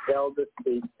is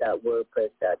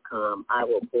zeldaspeaks.wordpress.com. I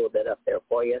will pull that up there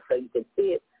for you so you can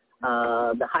see it.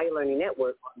 The Higher Learning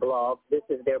Network blog, this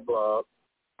is their blog,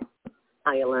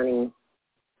 Higher Learning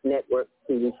Network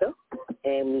TV show.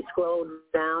 And when you scroll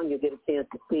down, you get a chance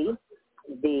to see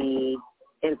the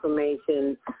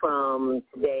information from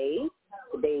today's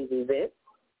event.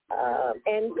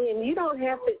 And you don't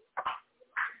have to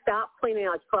stop cleaning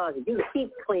out your closet. You can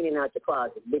keep cleaning out your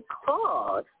closet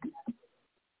because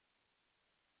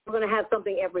we're going to have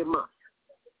something every month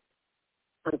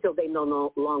until they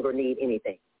no longer need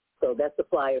anything. So that's the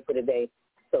flyer for today.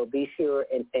 So be sure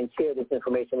and share this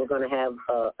information. We're going to have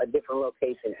a different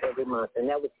location every month. And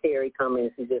that was Terry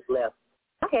Cummings, who just left.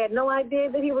 I had no idea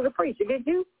that he was a preacher. Did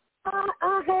you?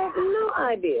 I had no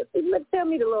idea. Tell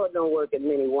me the Lord don't work in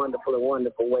many wonderful and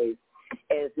wonderful ways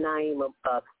as Naima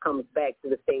comes back to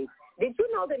the stage. Did you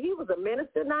know that he was a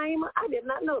minister, Naima? I did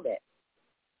not know that.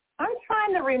 I'm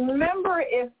trying to remember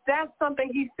if that's something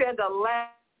he said the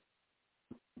last.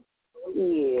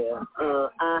 Yeah,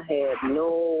 I had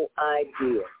no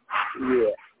idea.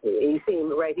 Yeah, you see him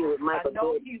right here with Michael. I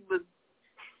know he was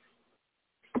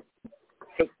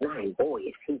 6'9". Boy,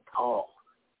 is he tall.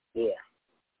 Yeah,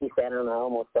 he said, I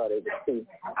almost thought it was too.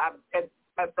 I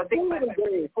think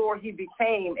before he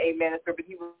became a minister, but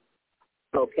he was.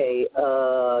 Okay,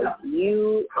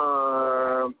 you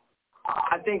are.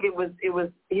 I think he was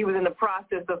in the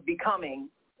process of becoming.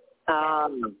 Yeah,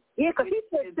 because he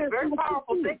said it's a very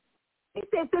powerful thing. He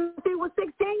said since he was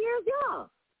 16 years young.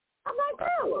 I'm like,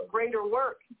 oh. Greater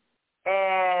work.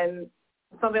 And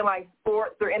something like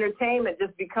sports or entertainment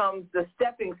just becomes the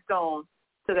stepping stone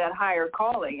to that higher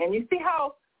calling. And you see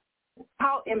how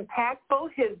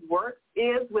impactful his work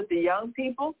is with the young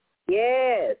people?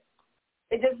 Yes.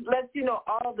 It just lets you know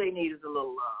all they need is a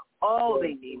little love. All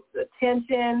they need is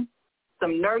attention,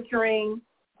 some nurturing,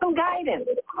 some guidance.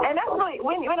 And that's really,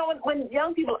 when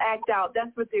young people act out,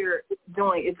 that's what they're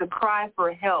doing. It's a cry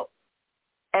for help.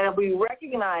 And if we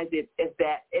recognize it as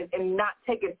that and not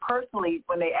take it personally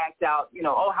when they act out,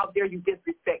 oh, how dare you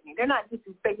disrespect me. They're not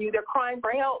disrespecting you. They're crying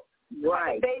for help.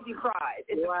 Right. Like a baby cries.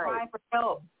 It's a cry for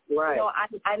help. Right.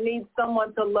 I need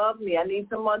someone to love me. I need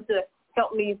someone to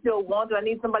help me feel wanted. I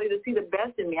need somebody to see the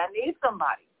best in me. I need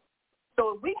somebody.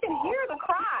 So if we can hear the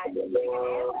cry, we can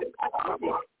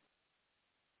answer.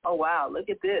 Oh, wow, look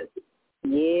at this.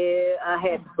 Yeah, I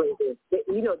had to play this.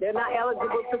 They're not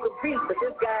eligible to compete, but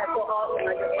this guy is so awesome.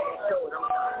 I just had to show it. I'm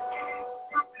sorry.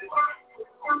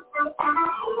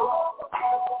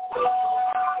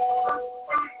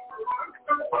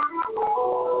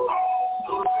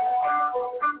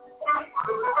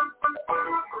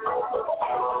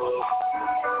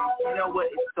 You know what?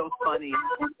 It's so funny.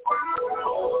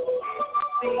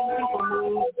 Seeing people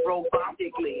move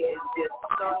robotically is just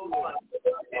so funny.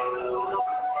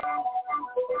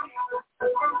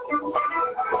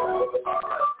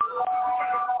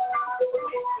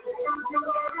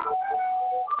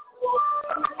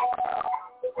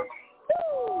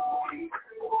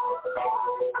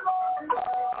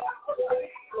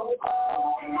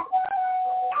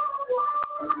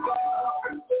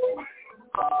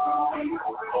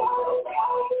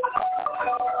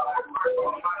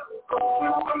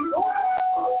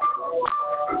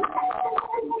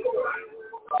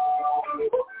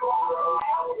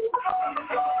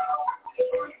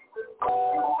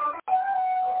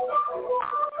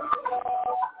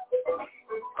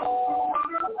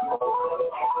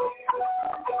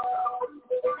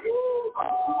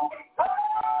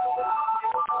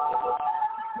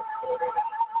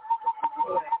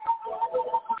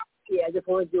 I just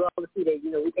wanted you all to see that.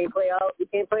 You know, we can't play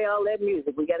all that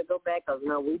music. We got to go back because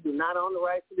no, we do not own the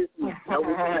rights to this music. No, we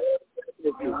do not own the rights to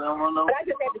this music. No. But I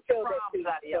just had to show that to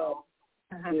you.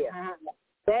 So, yeah,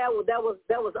 that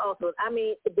was awesome. I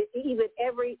mean, even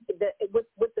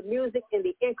with the music and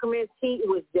the increments, he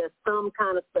was just some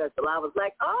kind of special. I was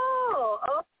like, oh,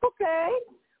 okay.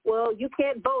 Well, you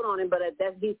can't vote on him, but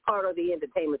he's part of the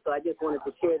entertainment. So I just wanted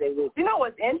to share that with you. You know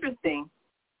what's interesting?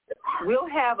 We'll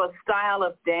have a style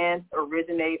of dance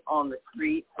originate on the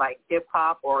street, like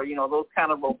hip-hop or, you know, those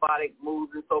kind of robotic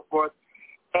moves and so forth,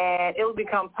 and it'll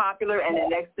become popular, and the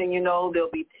next thing you know, they'll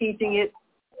be teaching it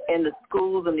in the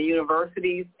schools and the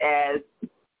universities as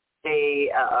a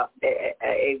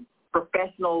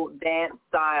professional dance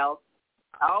style.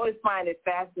 I always find it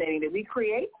fascinating that we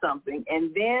create something,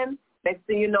 and then next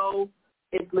thing you know,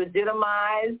 it's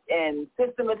legitimized and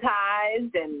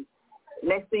systematized, and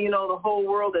next thing you know, the whole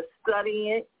world is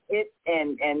studying it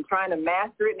and trying to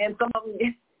master it, and some of them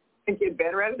get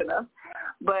better at it than us.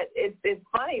 But it's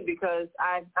funny because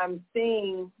I'm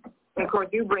seeing, of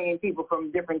course, you bringing people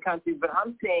from different countries, but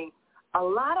I'm seeing a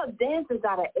lot of dancers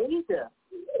out of Asia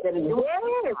that are doing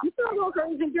you saw those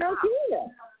Asian girls here.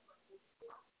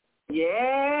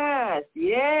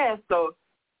 Yes. So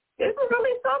this is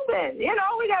really something. You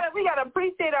know, we gotta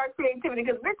appreciate our creativity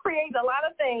because we're creating a lot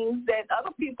of things that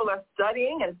other people are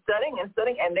studying, and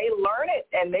they learn it,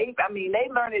 and they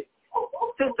learn it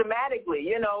systematically.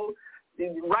 You know,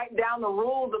 write down the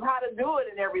rules of how to do it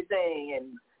and everything,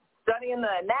 and studying the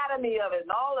anatomy of it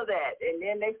and all of that. And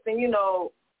then next thing you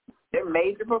know, they're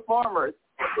major performers.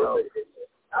 So,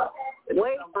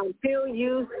 wait until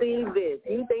you see this.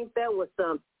 You think that was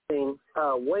something?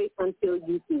 Wait until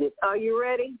you see this. Are you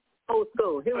ready? Old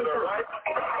school. Here we go. Right.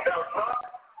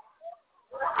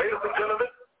 Ladies and gentlemen,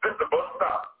 this is the bus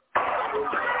stop.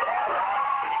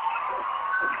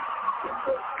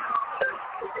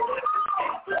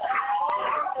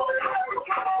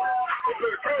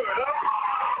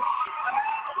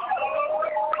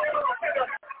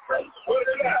 What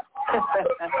is that?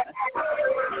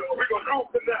 We're going to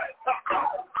do tonight.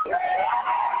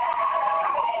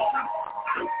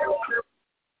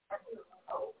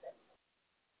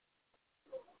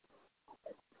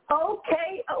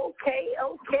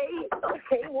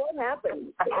 Okay, what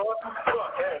happened? Back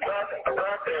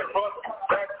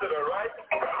to the right,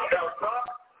 down top.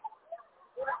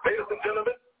 Ladies and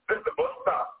gentlemen, this is the bus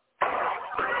stop.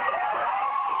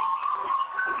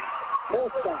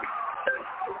 Bus stop.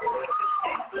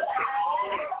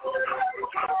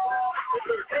 It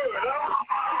looks good, huh?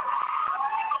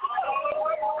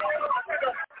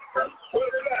 What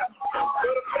is that?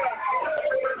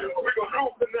 We're going to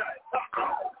do tonight.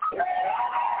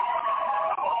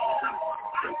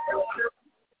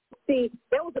 See,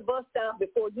 there was a bus stop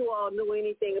before you all knew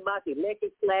anything about the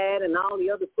electric sled and all the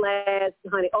other sleds.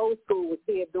 Honey, old school was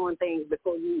here doing things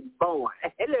before you were born.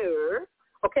 Hello.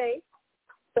 Okay?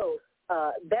 So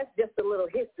that's just a little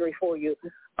history for you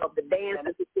of the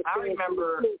dance. I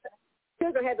remember.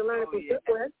 Children had to learn it from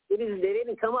somewhere. They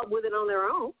didn't come up with it on their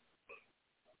own.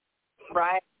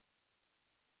 Right.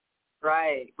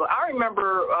 Well, I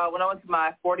remember when I went to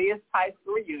my 40th high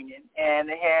school reunion, and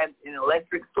they had an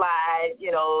electric slide,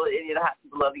 and how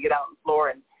people love to get out on the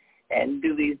floor and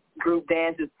do these group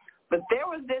dances. But there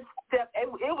was this step, it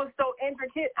was so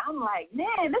intricate. I'm like,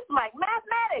 man, this is like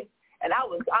mathematics. And I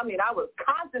was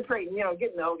concentrating,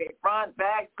 getting front,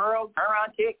 back, twirl, turn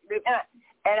around, kick.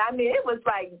 And I mean, it was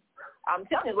like, I'm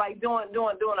telling you, like doing an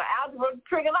algebra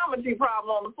trigonometry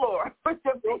problem on the floor.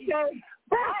 Okay.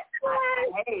 But,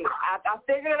 hey, I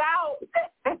figured it out.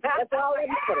 That's all I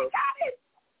got it.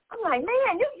 I'm like,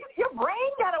 man, your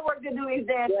brain got to work to do these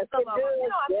dances.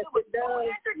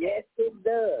 Yes, it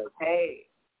does. Hey.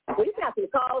 We got some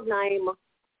calls, Naima.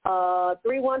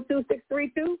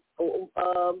 312-632.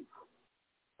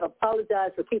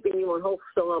 Apologize for keeping you on hold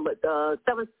so long, but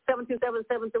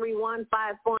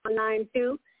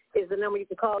 727-731-5492 is the number you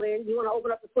can call in. You want to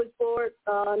open up the switchboard,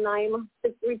 Naima?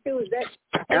 632, is that?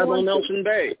 Admiral Nelson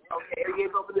Bay. Okay, you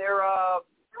gave over there.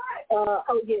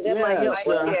 That might help.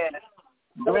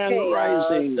 Grand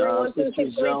Rising,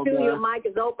 Sister Zelda, your mic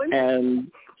is open.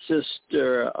 and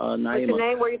Sister Naima. What's your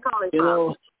name? Where are you calling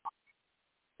from?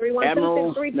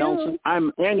 Admiral Nelson.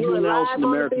 I'm Andrew Nelson,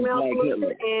 American Flag Hitler.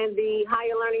 And the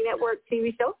Higher Learning Network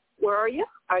TV show. Where are you?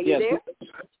 Are you there?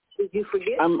 Did you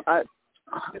forget?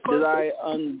 Did I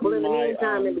undo well, in the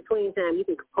meantime, in between time, you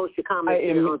can post your comments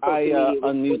on social media. I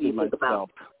unmuted myself,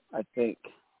 I think.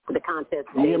 The contest.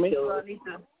 Can you hear me?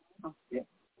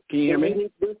 Can you hear me? You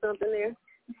need to do something there?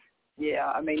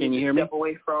 Yeah, I may Can need you hear to me? step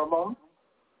away for a moment.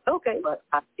 Okay. But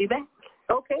I'll be back.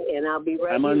 Okay, and I'll be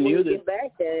right I'm here when unmuted. you get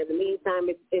back. In the meantime,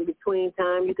 in between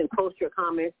time, you can post your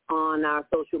comments on our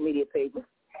social media pages.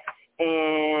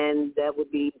 And that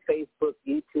would be Facebook,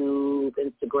 YouTube,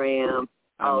 Instagram,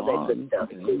 all that good stuff.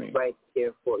 It's right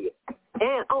there for you.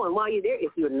 And while you're there,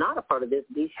 if you're not a part of this,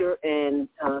 be sure and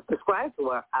subscribe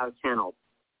to our channel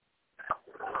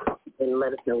and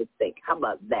let us know what you think. How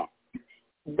about that?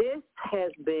 This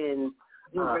has been...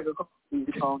 Oh,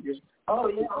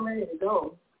 yeah, I'm ready to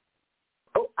go.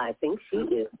 Oh, I think she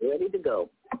is ready to go.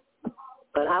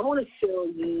 But I want to show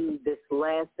you this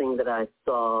last thing that I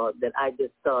saw that I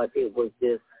just thought it was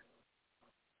just...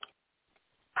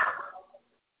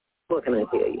 What can I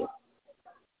tell you?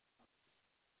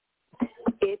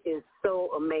 It is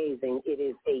so amazing. It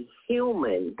is a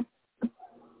human,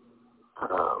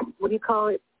 what do you call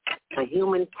it? A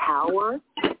human tower?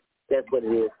 That's what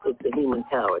it is. It's a human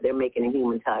tower. They're making a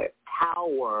human tower.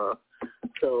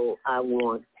 So I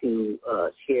want to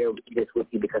share this with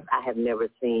you because I have never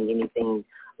seen anything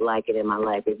like it in my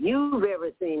life. If you've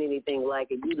ever seen anything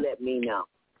like it, you let me know.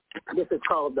 This is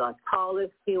called the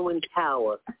tallest human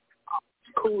tower.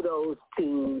 Kudos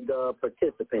to the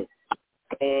participants.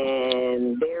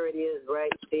 And there it is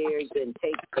right there. You can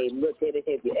take a look at it.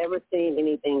 Have you ever seen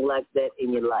anything like that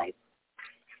in your life?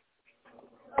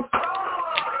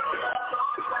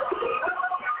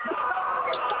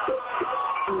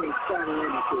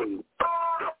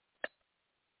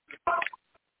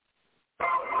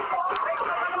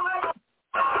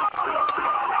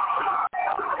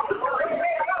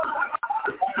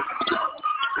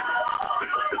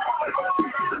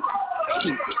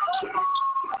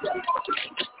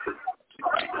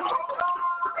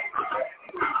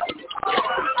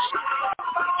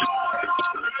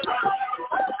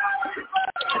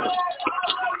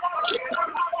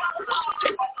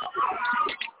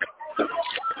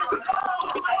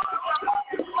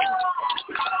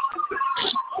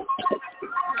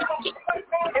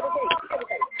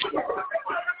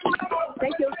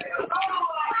 Thank you.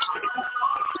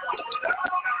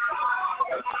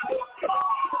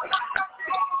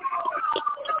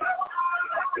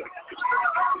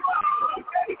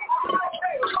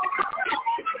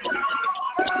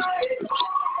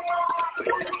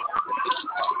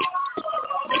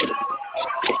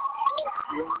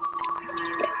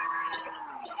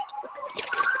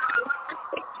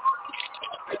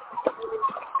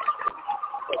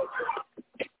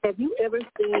 Have you ever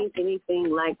seen anything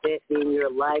like that in your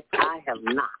life? I have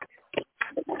not.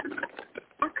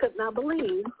 I could not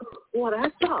believe what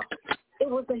I saw. It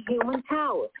was a human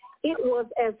tower. It was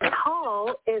as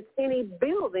tall as any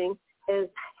building as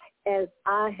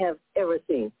I have ever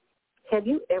seen. Have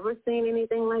you ever seen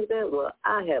anything like that? Well,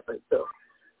 I haven't. So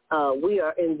we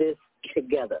are in this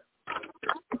together.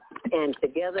 And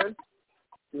together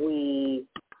we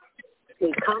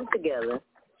come together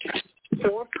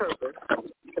for a purpose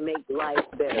to make life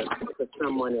better for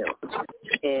someone else.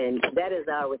 And that is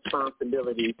our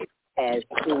responsibility as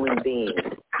human beings.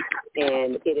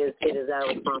 And it is our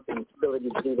responsibility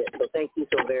to do that. So thank you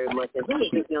so very much. And who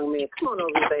is this young man? Come on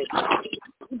over here, baby.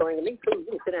 You bringing me food.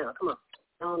 You can sit down. Come on.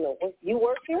 I don't know. You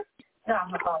work here? No,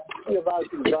 I'm a volunteer. You're a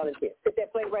volunteer. Sit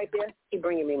that plate right there. He's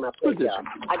bringing me my plate, y'all.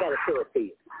 I got to show it to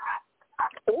you.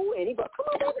 Oh, and he brought, come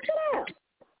on, baby, sit down.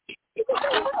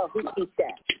 Oh, he's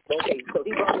Seth. Okay, so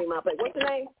he brought me my plate. What's your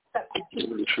name? Seth?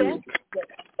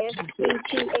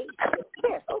 S-E-T-H.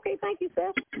 Seth. Okay, thank you,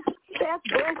 Seth. Seth,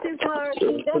 bless his heart.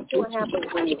 That's what happens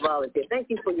when you volunteer. Thank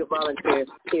you for your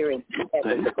volunteering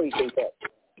efforts. Appreciate that.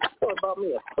 So it brought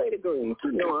me a plate of greens.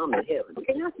 You know I'm in heaven.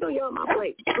 Can I show y'all my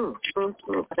plate? I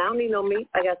don't need no meat.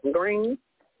 I got some greens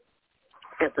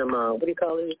and some, what do you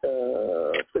call it?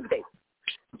 Sweet potatoes.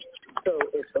 So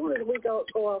as soon as we go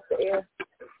off the air,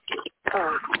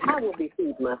 I will be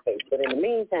feeding my face. But in the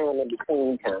meantime, in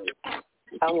between time,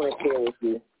 I want to share with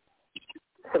you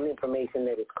some information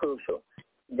that is crucial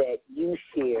that you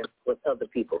share with other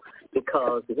people,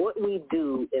 because what we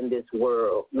do in this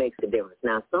world makes a difference.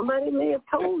 Now, somebody may have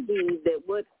told you that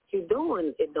what you're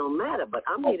doing, it don't matter, but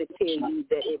I'm here to tell you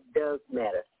that it does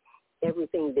matter.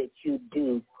 Everything that you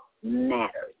do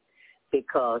matters,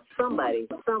 because somebody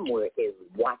somewhere is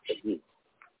watching you.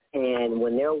 And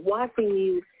when they're watching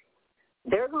you,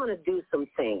 they're going to do some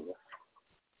things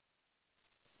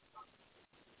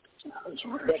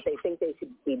that they think they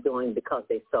should be doing because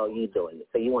they saw you doing it.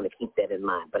 So you want to keep that in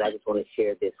mind. But I just want to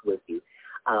share this with you.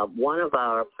 One of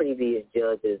our previous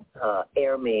judges,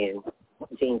 Airman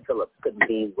Gene Phillips, couldn't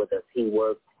be with us. He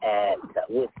worked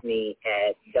with me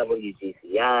at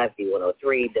WGCI,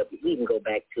 V103. We can go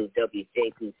back to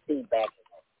WJPC back in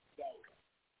the day.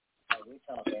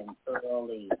 We're talking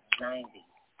early 90s.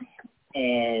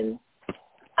 And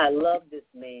I love this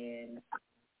man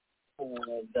for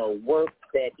the work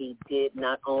that he did,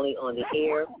 not only on the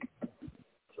air,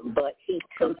 but he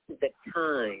took the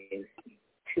time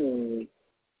to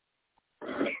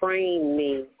train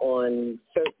me on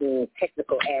certain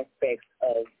technical aspects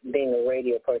of being a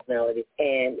radio personality,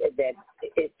 and that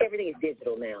everything is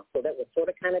digital now. So that was sort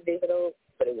of kind of digital,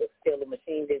 but it was still a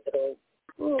machine digital.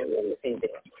 Machine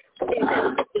digital.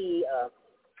 And he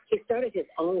started his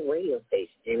own radio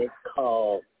station, and it's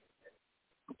called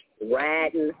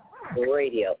Riding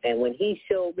Radio. And when he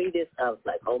showed me this, I was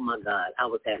like, oh my God, I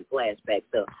was having flashbacks.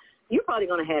 So you're probably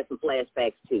going to have some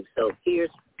flashbacks too. So here's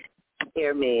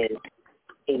Airman.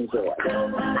 Enjoy.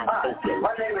 Hi,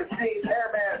 my name is Steve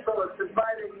Airman Phillips,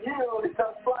 inviting you to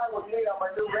come fly with me on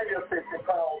my new radio station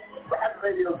called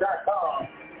RadRadio.com.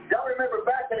 Y'all remember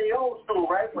back in the old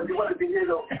school, right, when you wanted to hear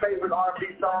those favorite R&B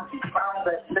songs, you found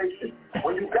that station.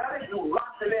 When you got it, you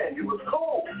locked it in. You was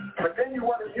cool. But then you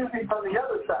wanted music from the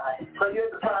other side, so you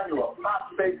had to find you a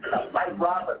pop station, a light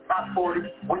rock, a top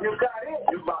 40. When you got in,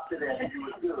 you locked it in and you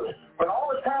was good. But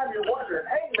all the time you're wondering,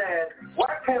 hey, man,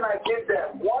 why can't I get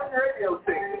that one radio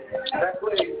station that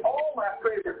plays all my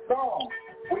favorite songs?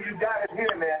 Well, you got it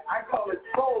here, man. I call it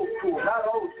soul school, not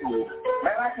old school.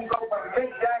 Man, I can go from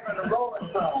Mick Jagger and the Rolling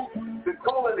Stones to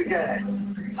Cole and the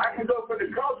Gang. I can go from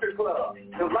the Culture Club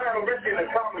to Lionel Richie and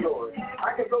the Commodores.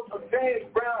 I can go from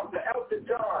James Brown to Elton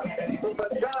John, from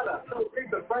Madonna to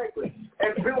Aretha Franklin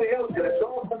and Billy Elgin. It's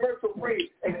all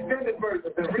commercial-free, extended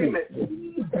versions and remixes.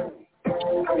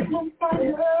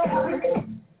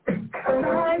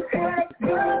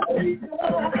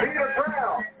 Peter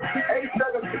Brown,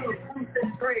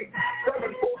 872-263-7405.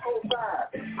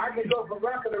 I can go from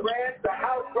rockin' the ranch to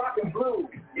house rockin' blues.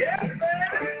 Yes,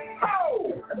 man.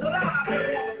 Oh! That's what I'm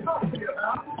talking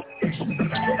about.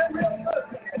 That's real good,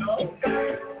 you know.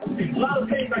 A lot of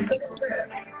things I couldn't say,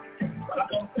 but I'm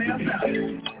going to say about it.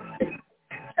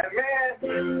 And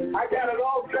man, I got it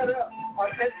all set up on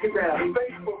Instagram,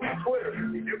 Facebook, and Twitter.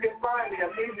 You can find me.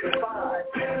 I'm easy to find.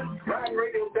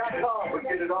 RadRadio.com. We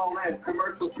get it all in.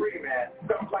 Commercial free, man.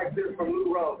 Stuff like this from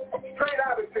Lou Rose. Straight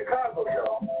out of Chicago,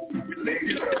 y'all.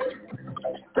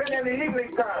 Then in the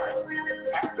evening time,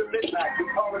 after midnight, we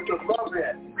call it the love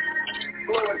in.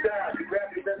 Slow it down. You grab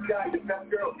your best guy, your best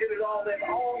girl. Get it all in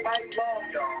all night long,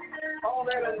 y'all. All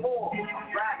that and more.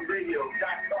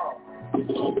 RadRadio.com.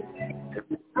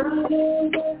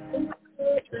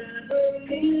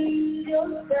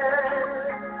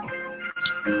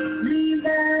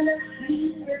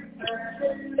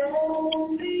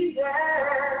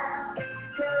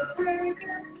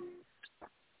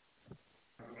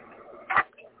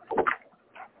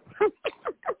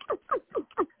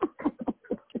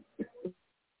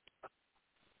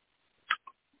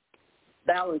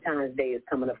 Valentine's Day is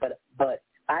coming up, but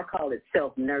I call it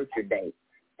Self-Nurture Day.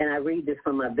 And I read this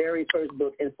from my very first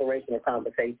book, Inspirational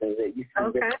Conversations, that you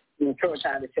see in Troy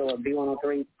Tyler Show on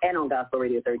B103 and on Gospel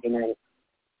Radio 1390.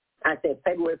 I said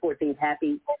February 14th,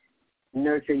 Happy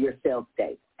Nurture Yourself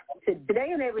Day.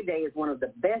 Today and every day is one of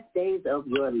the best days of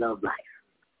your love life.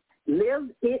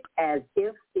 Live it as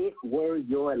if it were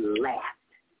your last.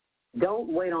 Don't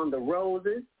wait on the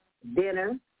roses,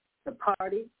 dinner, the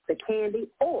party, the candy,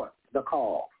 or the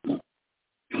call.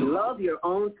 Love your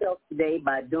own self today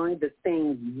by doing the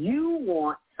things you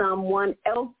want someone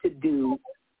else to do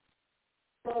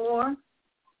for,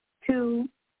 to,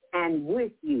 and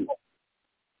with you.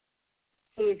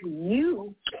 If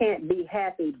you can't be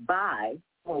happy by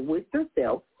or with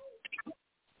yourself,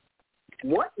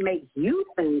 what makes you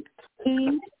think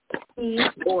he,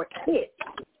 or it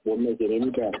will make it any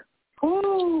better?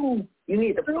 Ooh, you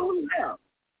need to prove love.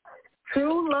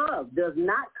 True love does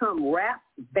not come wrapped,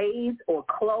 bathed, or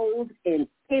clothed in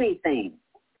anything.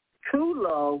 True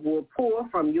love will pour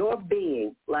from your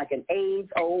being like an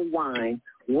age-old wine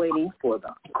waiting for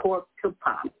the cork to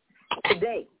pop.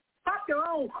 Today, pop your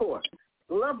own cork.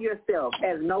 Love yourself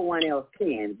as no one else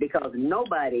can because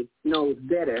nobody knows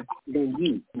better than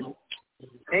you.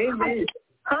 Amen.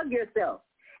 Hug yourself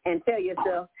and tell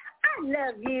yourself, I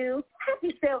love you.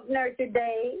 Happy Self-Nurture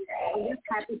Day. And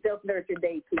happy Self-Nurture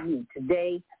Day to you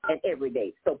today and every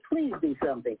day. So please do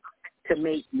something to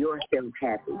make yourself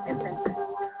happy. And that's it.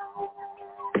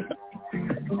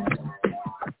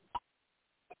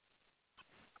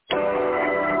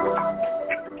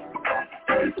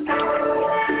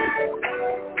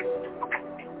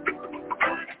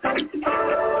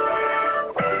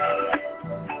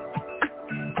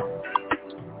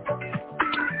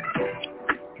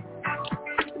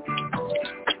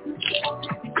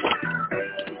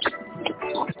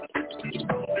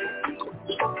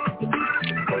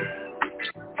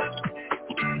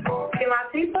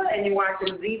 And you're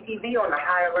watching ZTV on the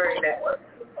High Alert Network.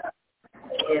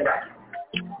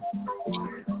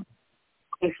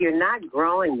 If you're not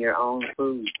growing your own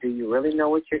food, do you really know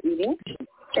what you're eating?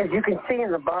 As you can see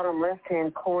in the bottom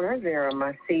left-hand corner, there are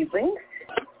my seedlings.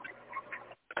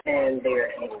 And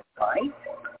they're in sight.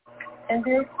 And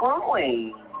they're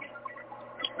growing.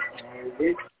 And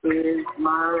this is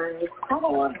my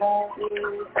power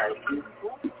garden.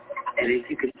 And as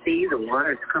you can see, the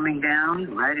water's coming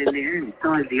down right in there. And as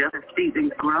soon as the other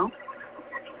seedlings grow,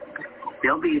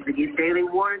 they'll be able to get daily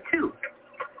water too.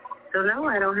 So now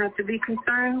I don't have to be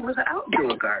concerned with an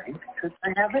outdoor garden because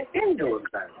I have an indoor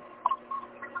garden.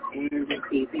 And the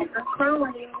seedlings are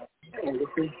growing. And this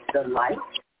is the light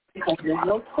because there's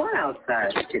no sun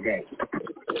outside today.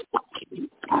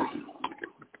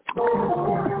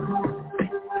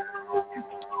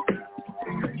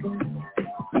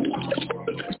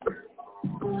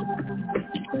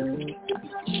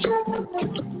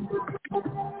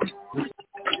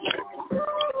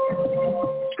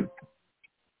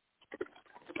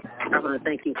 I want to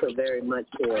thank you so very much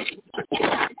for taking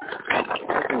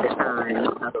the time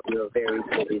out of your very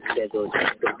busy schedule. You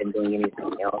could have been doing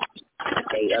anything else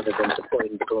today other than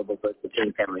supporting the Global Virtual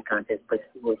Teen Family Contest, but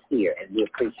you were here, and we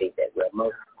appreciate that. We're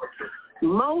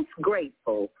most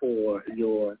grateful for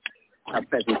your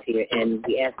presence here, and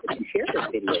we ask that you share this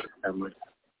video with someone.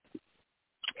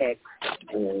 Text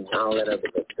and all that other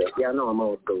good stuff. Y'all know I'm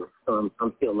old school, so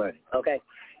I'm still learning, okay?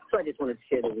 So I just wanted to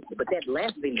share that with you. But that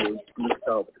last video you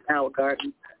saw with the Tower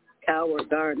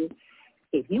Garden,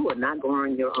 if you are not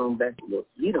growing your own vegetables,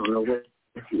 you don't know what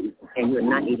to eat, and you're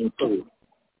not eating food.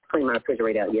 I cleaned my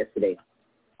refrigerator out yesterday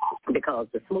because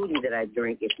the smoothie that I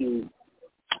drink, if you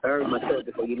heard my show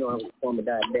before, you know I was a former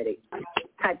diabetic,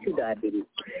 type 2 diabetes.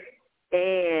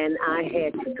 And I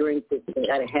had to drink this thing.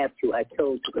 I didn't have to. I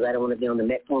chose to because I don't want to be on the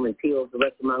metformin pills the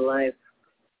rest of my life.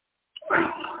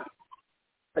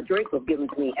 A drink was given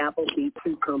to me, apple, beet,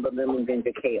 cucumber, lemon,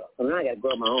 ginger, kale. So now I got to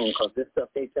grow my own because this stuff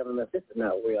they selling us, this is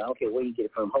not real. I don't care where you get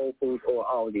it from, Whole Foods or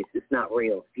all of this. It's not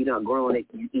real. If you're not growing it,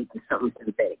 you're eating something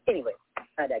synthetic. Anyway,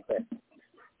 I digress.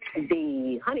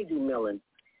 The honeydew melon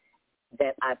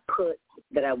that I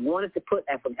wanted to put,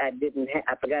 I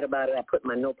forgot about it. I put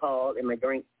my nopal in my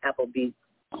drink, apple, beet,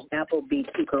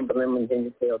 cucumber, lemon,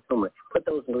 ginger, kale, turmeric. Put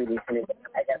those ingredients in it.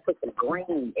 I got to put some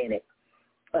green in it.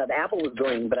 The apple was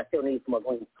green, but I still need some more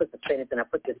green. Put some spinach, and I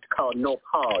put this called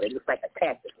nopal. It looks like a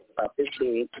cactus. It's about this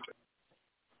big.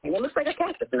 And it looks like a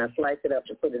cactus, and I slice it up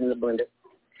and put it in the blender.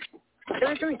 And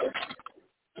I drink it.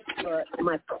 But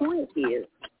my point is,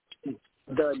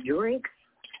 the drinks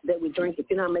that we drink, if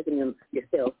you're not making them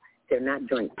yourself, they're not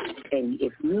drinks. And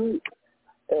if you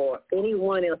or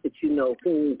anyone else that you know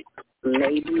who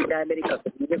may be diabetic, because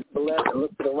if you look to the left and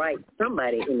look to the right,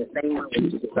 somebody in the same room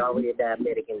is already a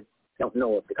diabetic and don't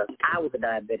know it, because I was a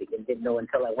diabetic and didn't know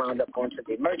until I wound up going to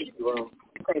the emergency room.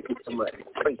 Thank you so much.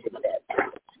 Appreciate that.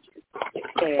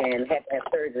 And had to have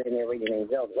surgery and everything. And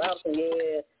Zelda Wilson,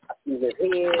 yeah, you live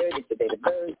here, get your date of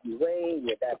birth, you weigh,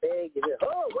 you're diabetic. You live,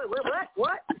 oh,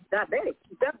 what? Diabetic?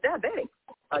 Diabetic?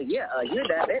 You're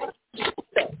diabetic.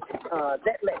 So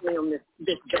that led me on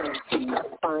this journey to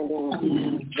finding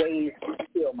ways to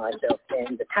heal myself.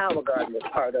 And the Tower Garden is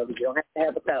part of it. You don't have to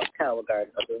have a Tower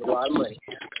Garden because there's a lot of money.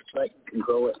 But you can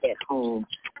grow it at home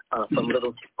from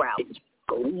little sprouts.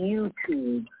 Go to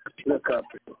YouTube, look up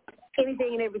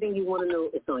anything and everything you want to know.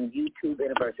 It's on YouTube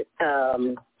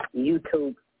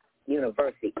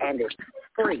University, and it's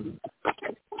free.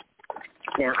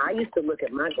 Now, I used to look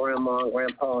at my grandma and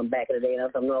grandpa and back in the day, and I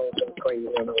was like, no, it's crazy.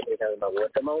 I don't know what they're talking about.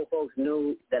 What some old folks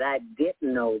knew that I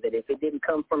didn't know, that if it didn't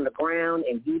come from the ground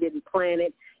and you didn't plant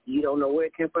it, you don't know where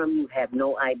it came from, you have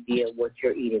no idea what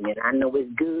you're eating. And I know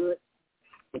it's good,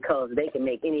 because they can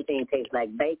make anything taste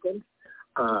like bacon,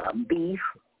 beef,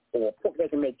 or pork. They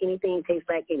can make anything taste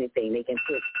like anything. They can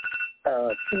put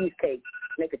cheesecake,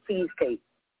 make a cheesecake,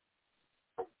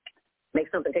 make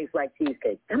something taste like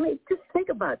cheesecake. I mean, just think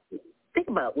about it. Think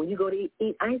about when you go to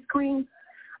eat ice cream.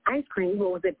 Ice cream,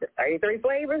 what was it, 33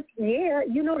 flavors? Yeah,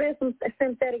 you know there's some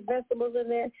synthetic vegetables in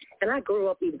there. And I grew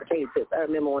up eating potato chips. I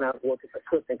remember when I was working for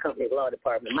Swift & Company Law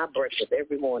Department, my breakfast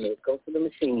every morning was go to the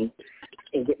machine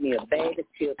and get me a bag of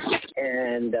chips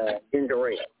and ginger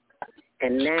ale.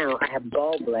 And now I have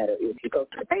gallbladder issues because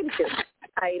potato chips,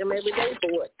 I eat them every day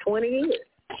for, 20 years.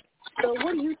 So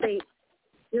what do you think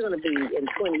you're going to be in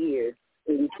 20 years?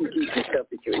 And you keep eating stuff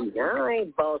that you're eating. I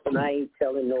ain't bossing. I ain't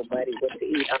telling nobody what to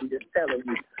eat. I'm just telling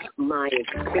you my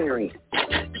experience.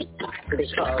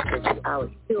 Because our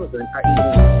children are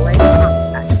eating right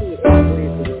now. I see it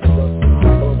everywhere.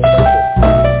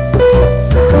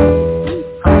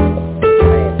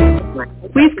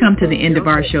 We've come to the end of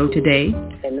our show today,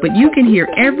 but you can hear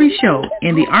every show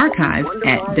in the archives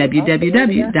at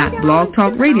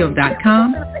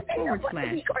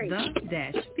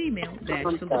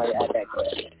www.blogtalkradio.com/the-female-solution.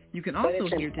 You can also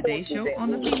hear today's show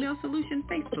on the Female Solution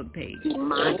Facebook page at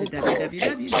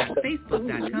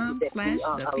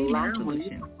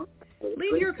www.facebook.com/the-female-solution.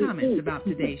 Leave your comments about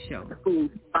today's show.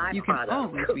 You can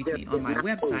always reach me on my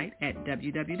website at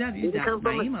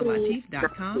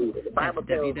www.naimalatif.com. That's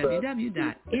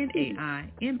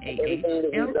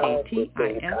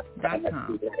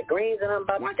www.naimalatif.com.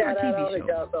 Watch our TV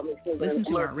shows. Listen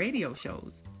to our radio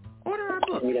shows. Order our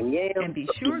book, and be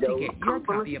sure to get your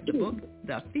copy of the book,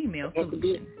 The Female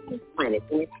Solution.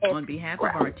 On behalf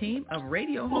of our team of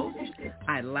radio hosts,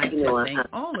 I'd like to thank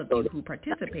all of you who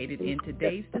participated in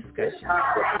today's discussion.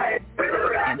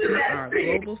 And to our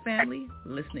global family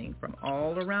listening from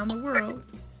all around the world,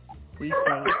 we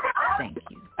say thank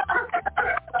you.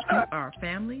 To our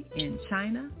family in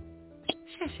China,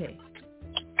 Sheshe.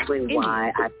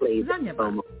 Why I played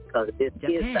Zanyaba. Because this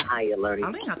Japan, is the higher learning.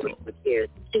 Arigato,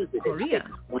 Korea,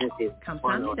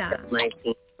 Kamsahamnida,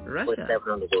 Russia,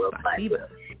 Spasiba,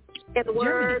 in the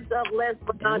words of Les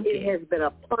Brown, it has been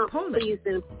a pleasure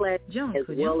and pleasure as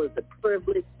well as a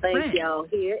privilege. Thank y'all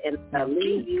here, and I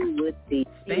leave you with the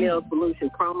Female Solution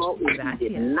promo. If you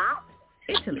did not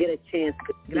get a chance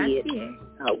to see it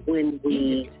when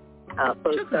we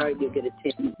first started, you'll get a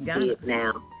chance to see it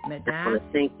now. I want to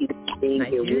thank you for being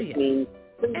here with me.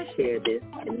 Please share this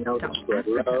and know that you are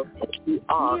loved and you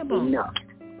are enough.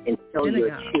 And tell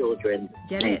your children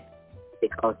that,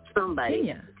 because somebody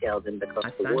will tell them,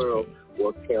 because the world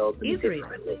will tell them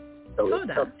differently. So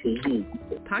it's up to you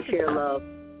to share love,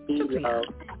 be love,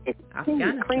 and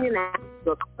continue cleaning out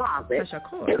your closet.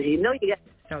 Because you know you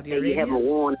got you haven't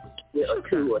worn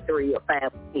 2 or 3 or 5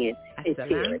 or 10 and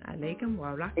share it. And you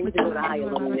go to Higher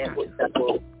Learning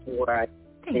Network, where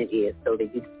it is, so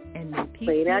that you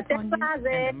clean out your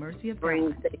closet,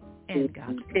 bring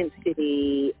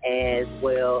intensity as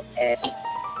well as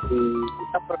the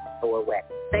upper lower wax.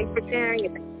 Thanks for sharing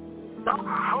it.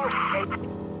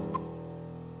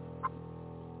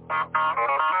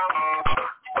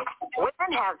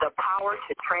 Women have the power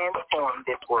to transform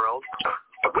this world.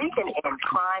 We can end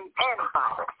crime and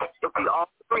violence if we all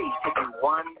agree to do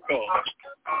one thing: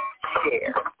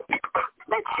 share.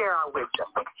 Let's share our wisdom,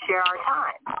 share our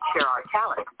time, share our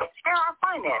talent, share our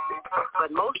finances, but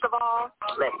most of all,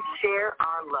 let's share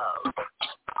our love.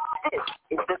 This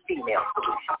is the Female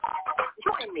Solution.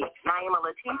 Join me, Naima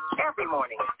Latif, every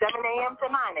morning, 7 a.m.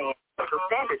 to 9 a.m. Central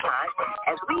Standard Time,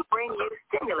 as we bring you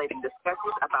stimulating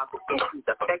discussions about the issues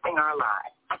affecting our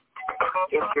lives.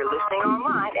 If you're listening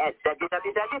online at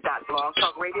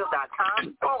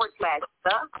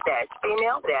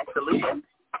www.blogtalkradio.com/the-female-solution,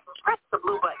 press the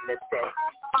blue button that says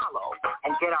follow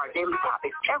and get our daily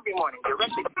topics every morning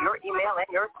directly to your email and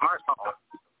your smartphone.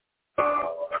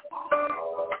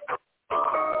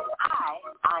 Hi,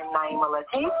 I'm Naima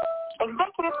Latif,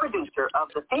 executive producer of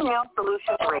the Female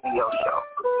Solution Radio Show.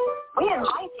 We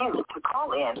invite you to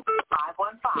call in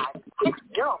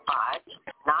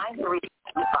 515-605-9325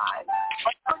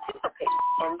 and participate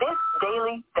in this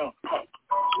daily think tank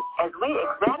as we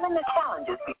examine the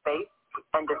challenges we face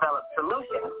and develop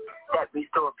solutions that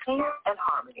restore peace and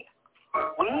harmony.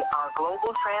 We are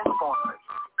global transformers,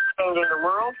 changing the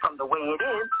world from the way it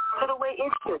is to the way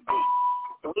it should be.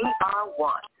 We are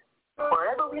one.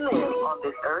 Wherever we live on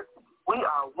this earth, we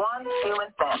are one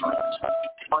human family.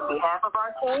 On behalf of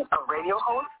our team of radio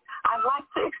hosts, I'd like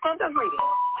to extend a greeting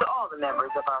to all the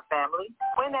members of our family,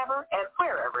 whenever and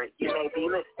wherever you may be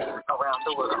listening around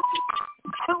the world.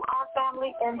 To our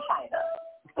family in China,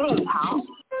 Ni Hao,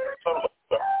 in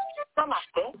India,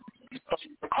 Namaste,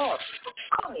 in Japan,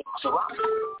 Konnichiwa,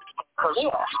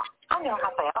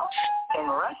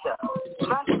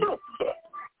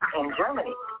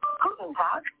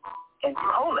 tak in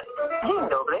Poland, dzień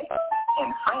dobry in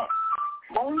France,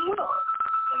 bonjour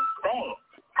in Spain,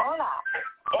 hola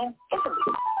in Italy,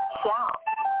 ciao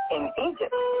in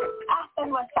Egypt,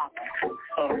 ahlan wa sahlan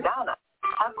in Ghana,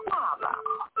 akwaba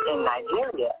in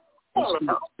Nigeria, hello in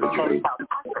South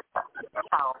Africa,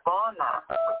 Salbona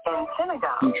in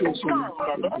Senegal,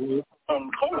 Bangladesh in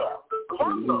Kenya,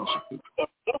 Jammu in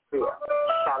Israel,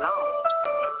 Shalom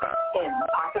in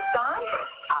Pakistan,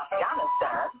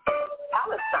 Afghanistan,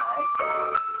 Palestine,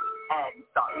 and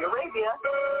Saudi Arabia.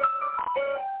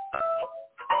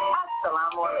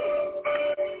 Assalamu alaikum.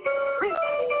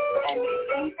 Greetings and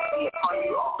peace be upon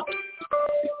you all.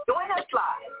 Join us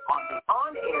live on the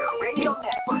on-air radio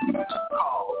network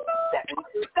called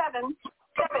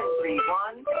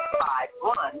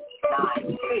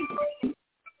 727-731-5192.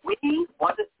 We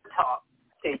want to talk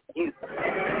to you.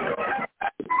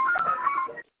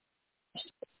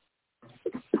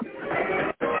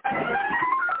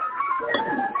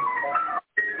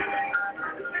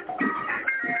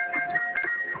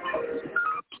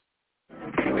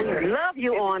 We love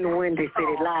you on Windy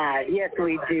City Live. Yes,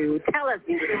 we do. Tell us,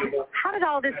 how did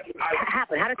all this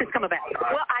happen? How did this come about?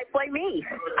 Well, I play me.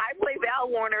 I play Val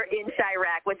Warner in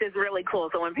Chirac, which is really cool.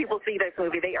 So when people see this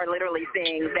movie, they are literally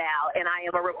seeing Val, and I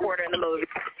am a reporter in the movie.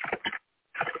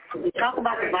 We talk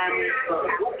about the violence, but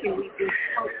what can we do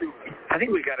personally? I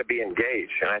think we got to be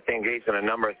engaged, and I think engaged in a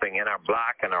number of things. In our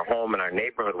block, in our home, in our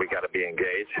neighborhood, we got to be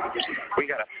engaged. We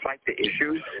got to fight the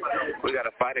issues. We got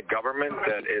to fight a government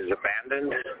that is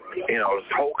abandoned,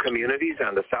 whole communities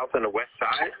on the south and the west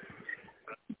side.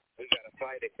 We got to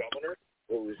fight a governor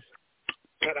who's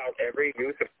cut out every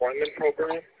youth employment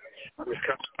program, who's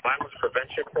cut out violence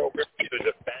prevention program, who's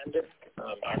abandoned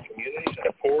our communities and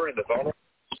the poor and the vulnerable.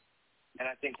 And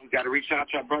I think we got to reach out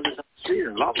to our brothers on the street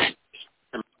and love them.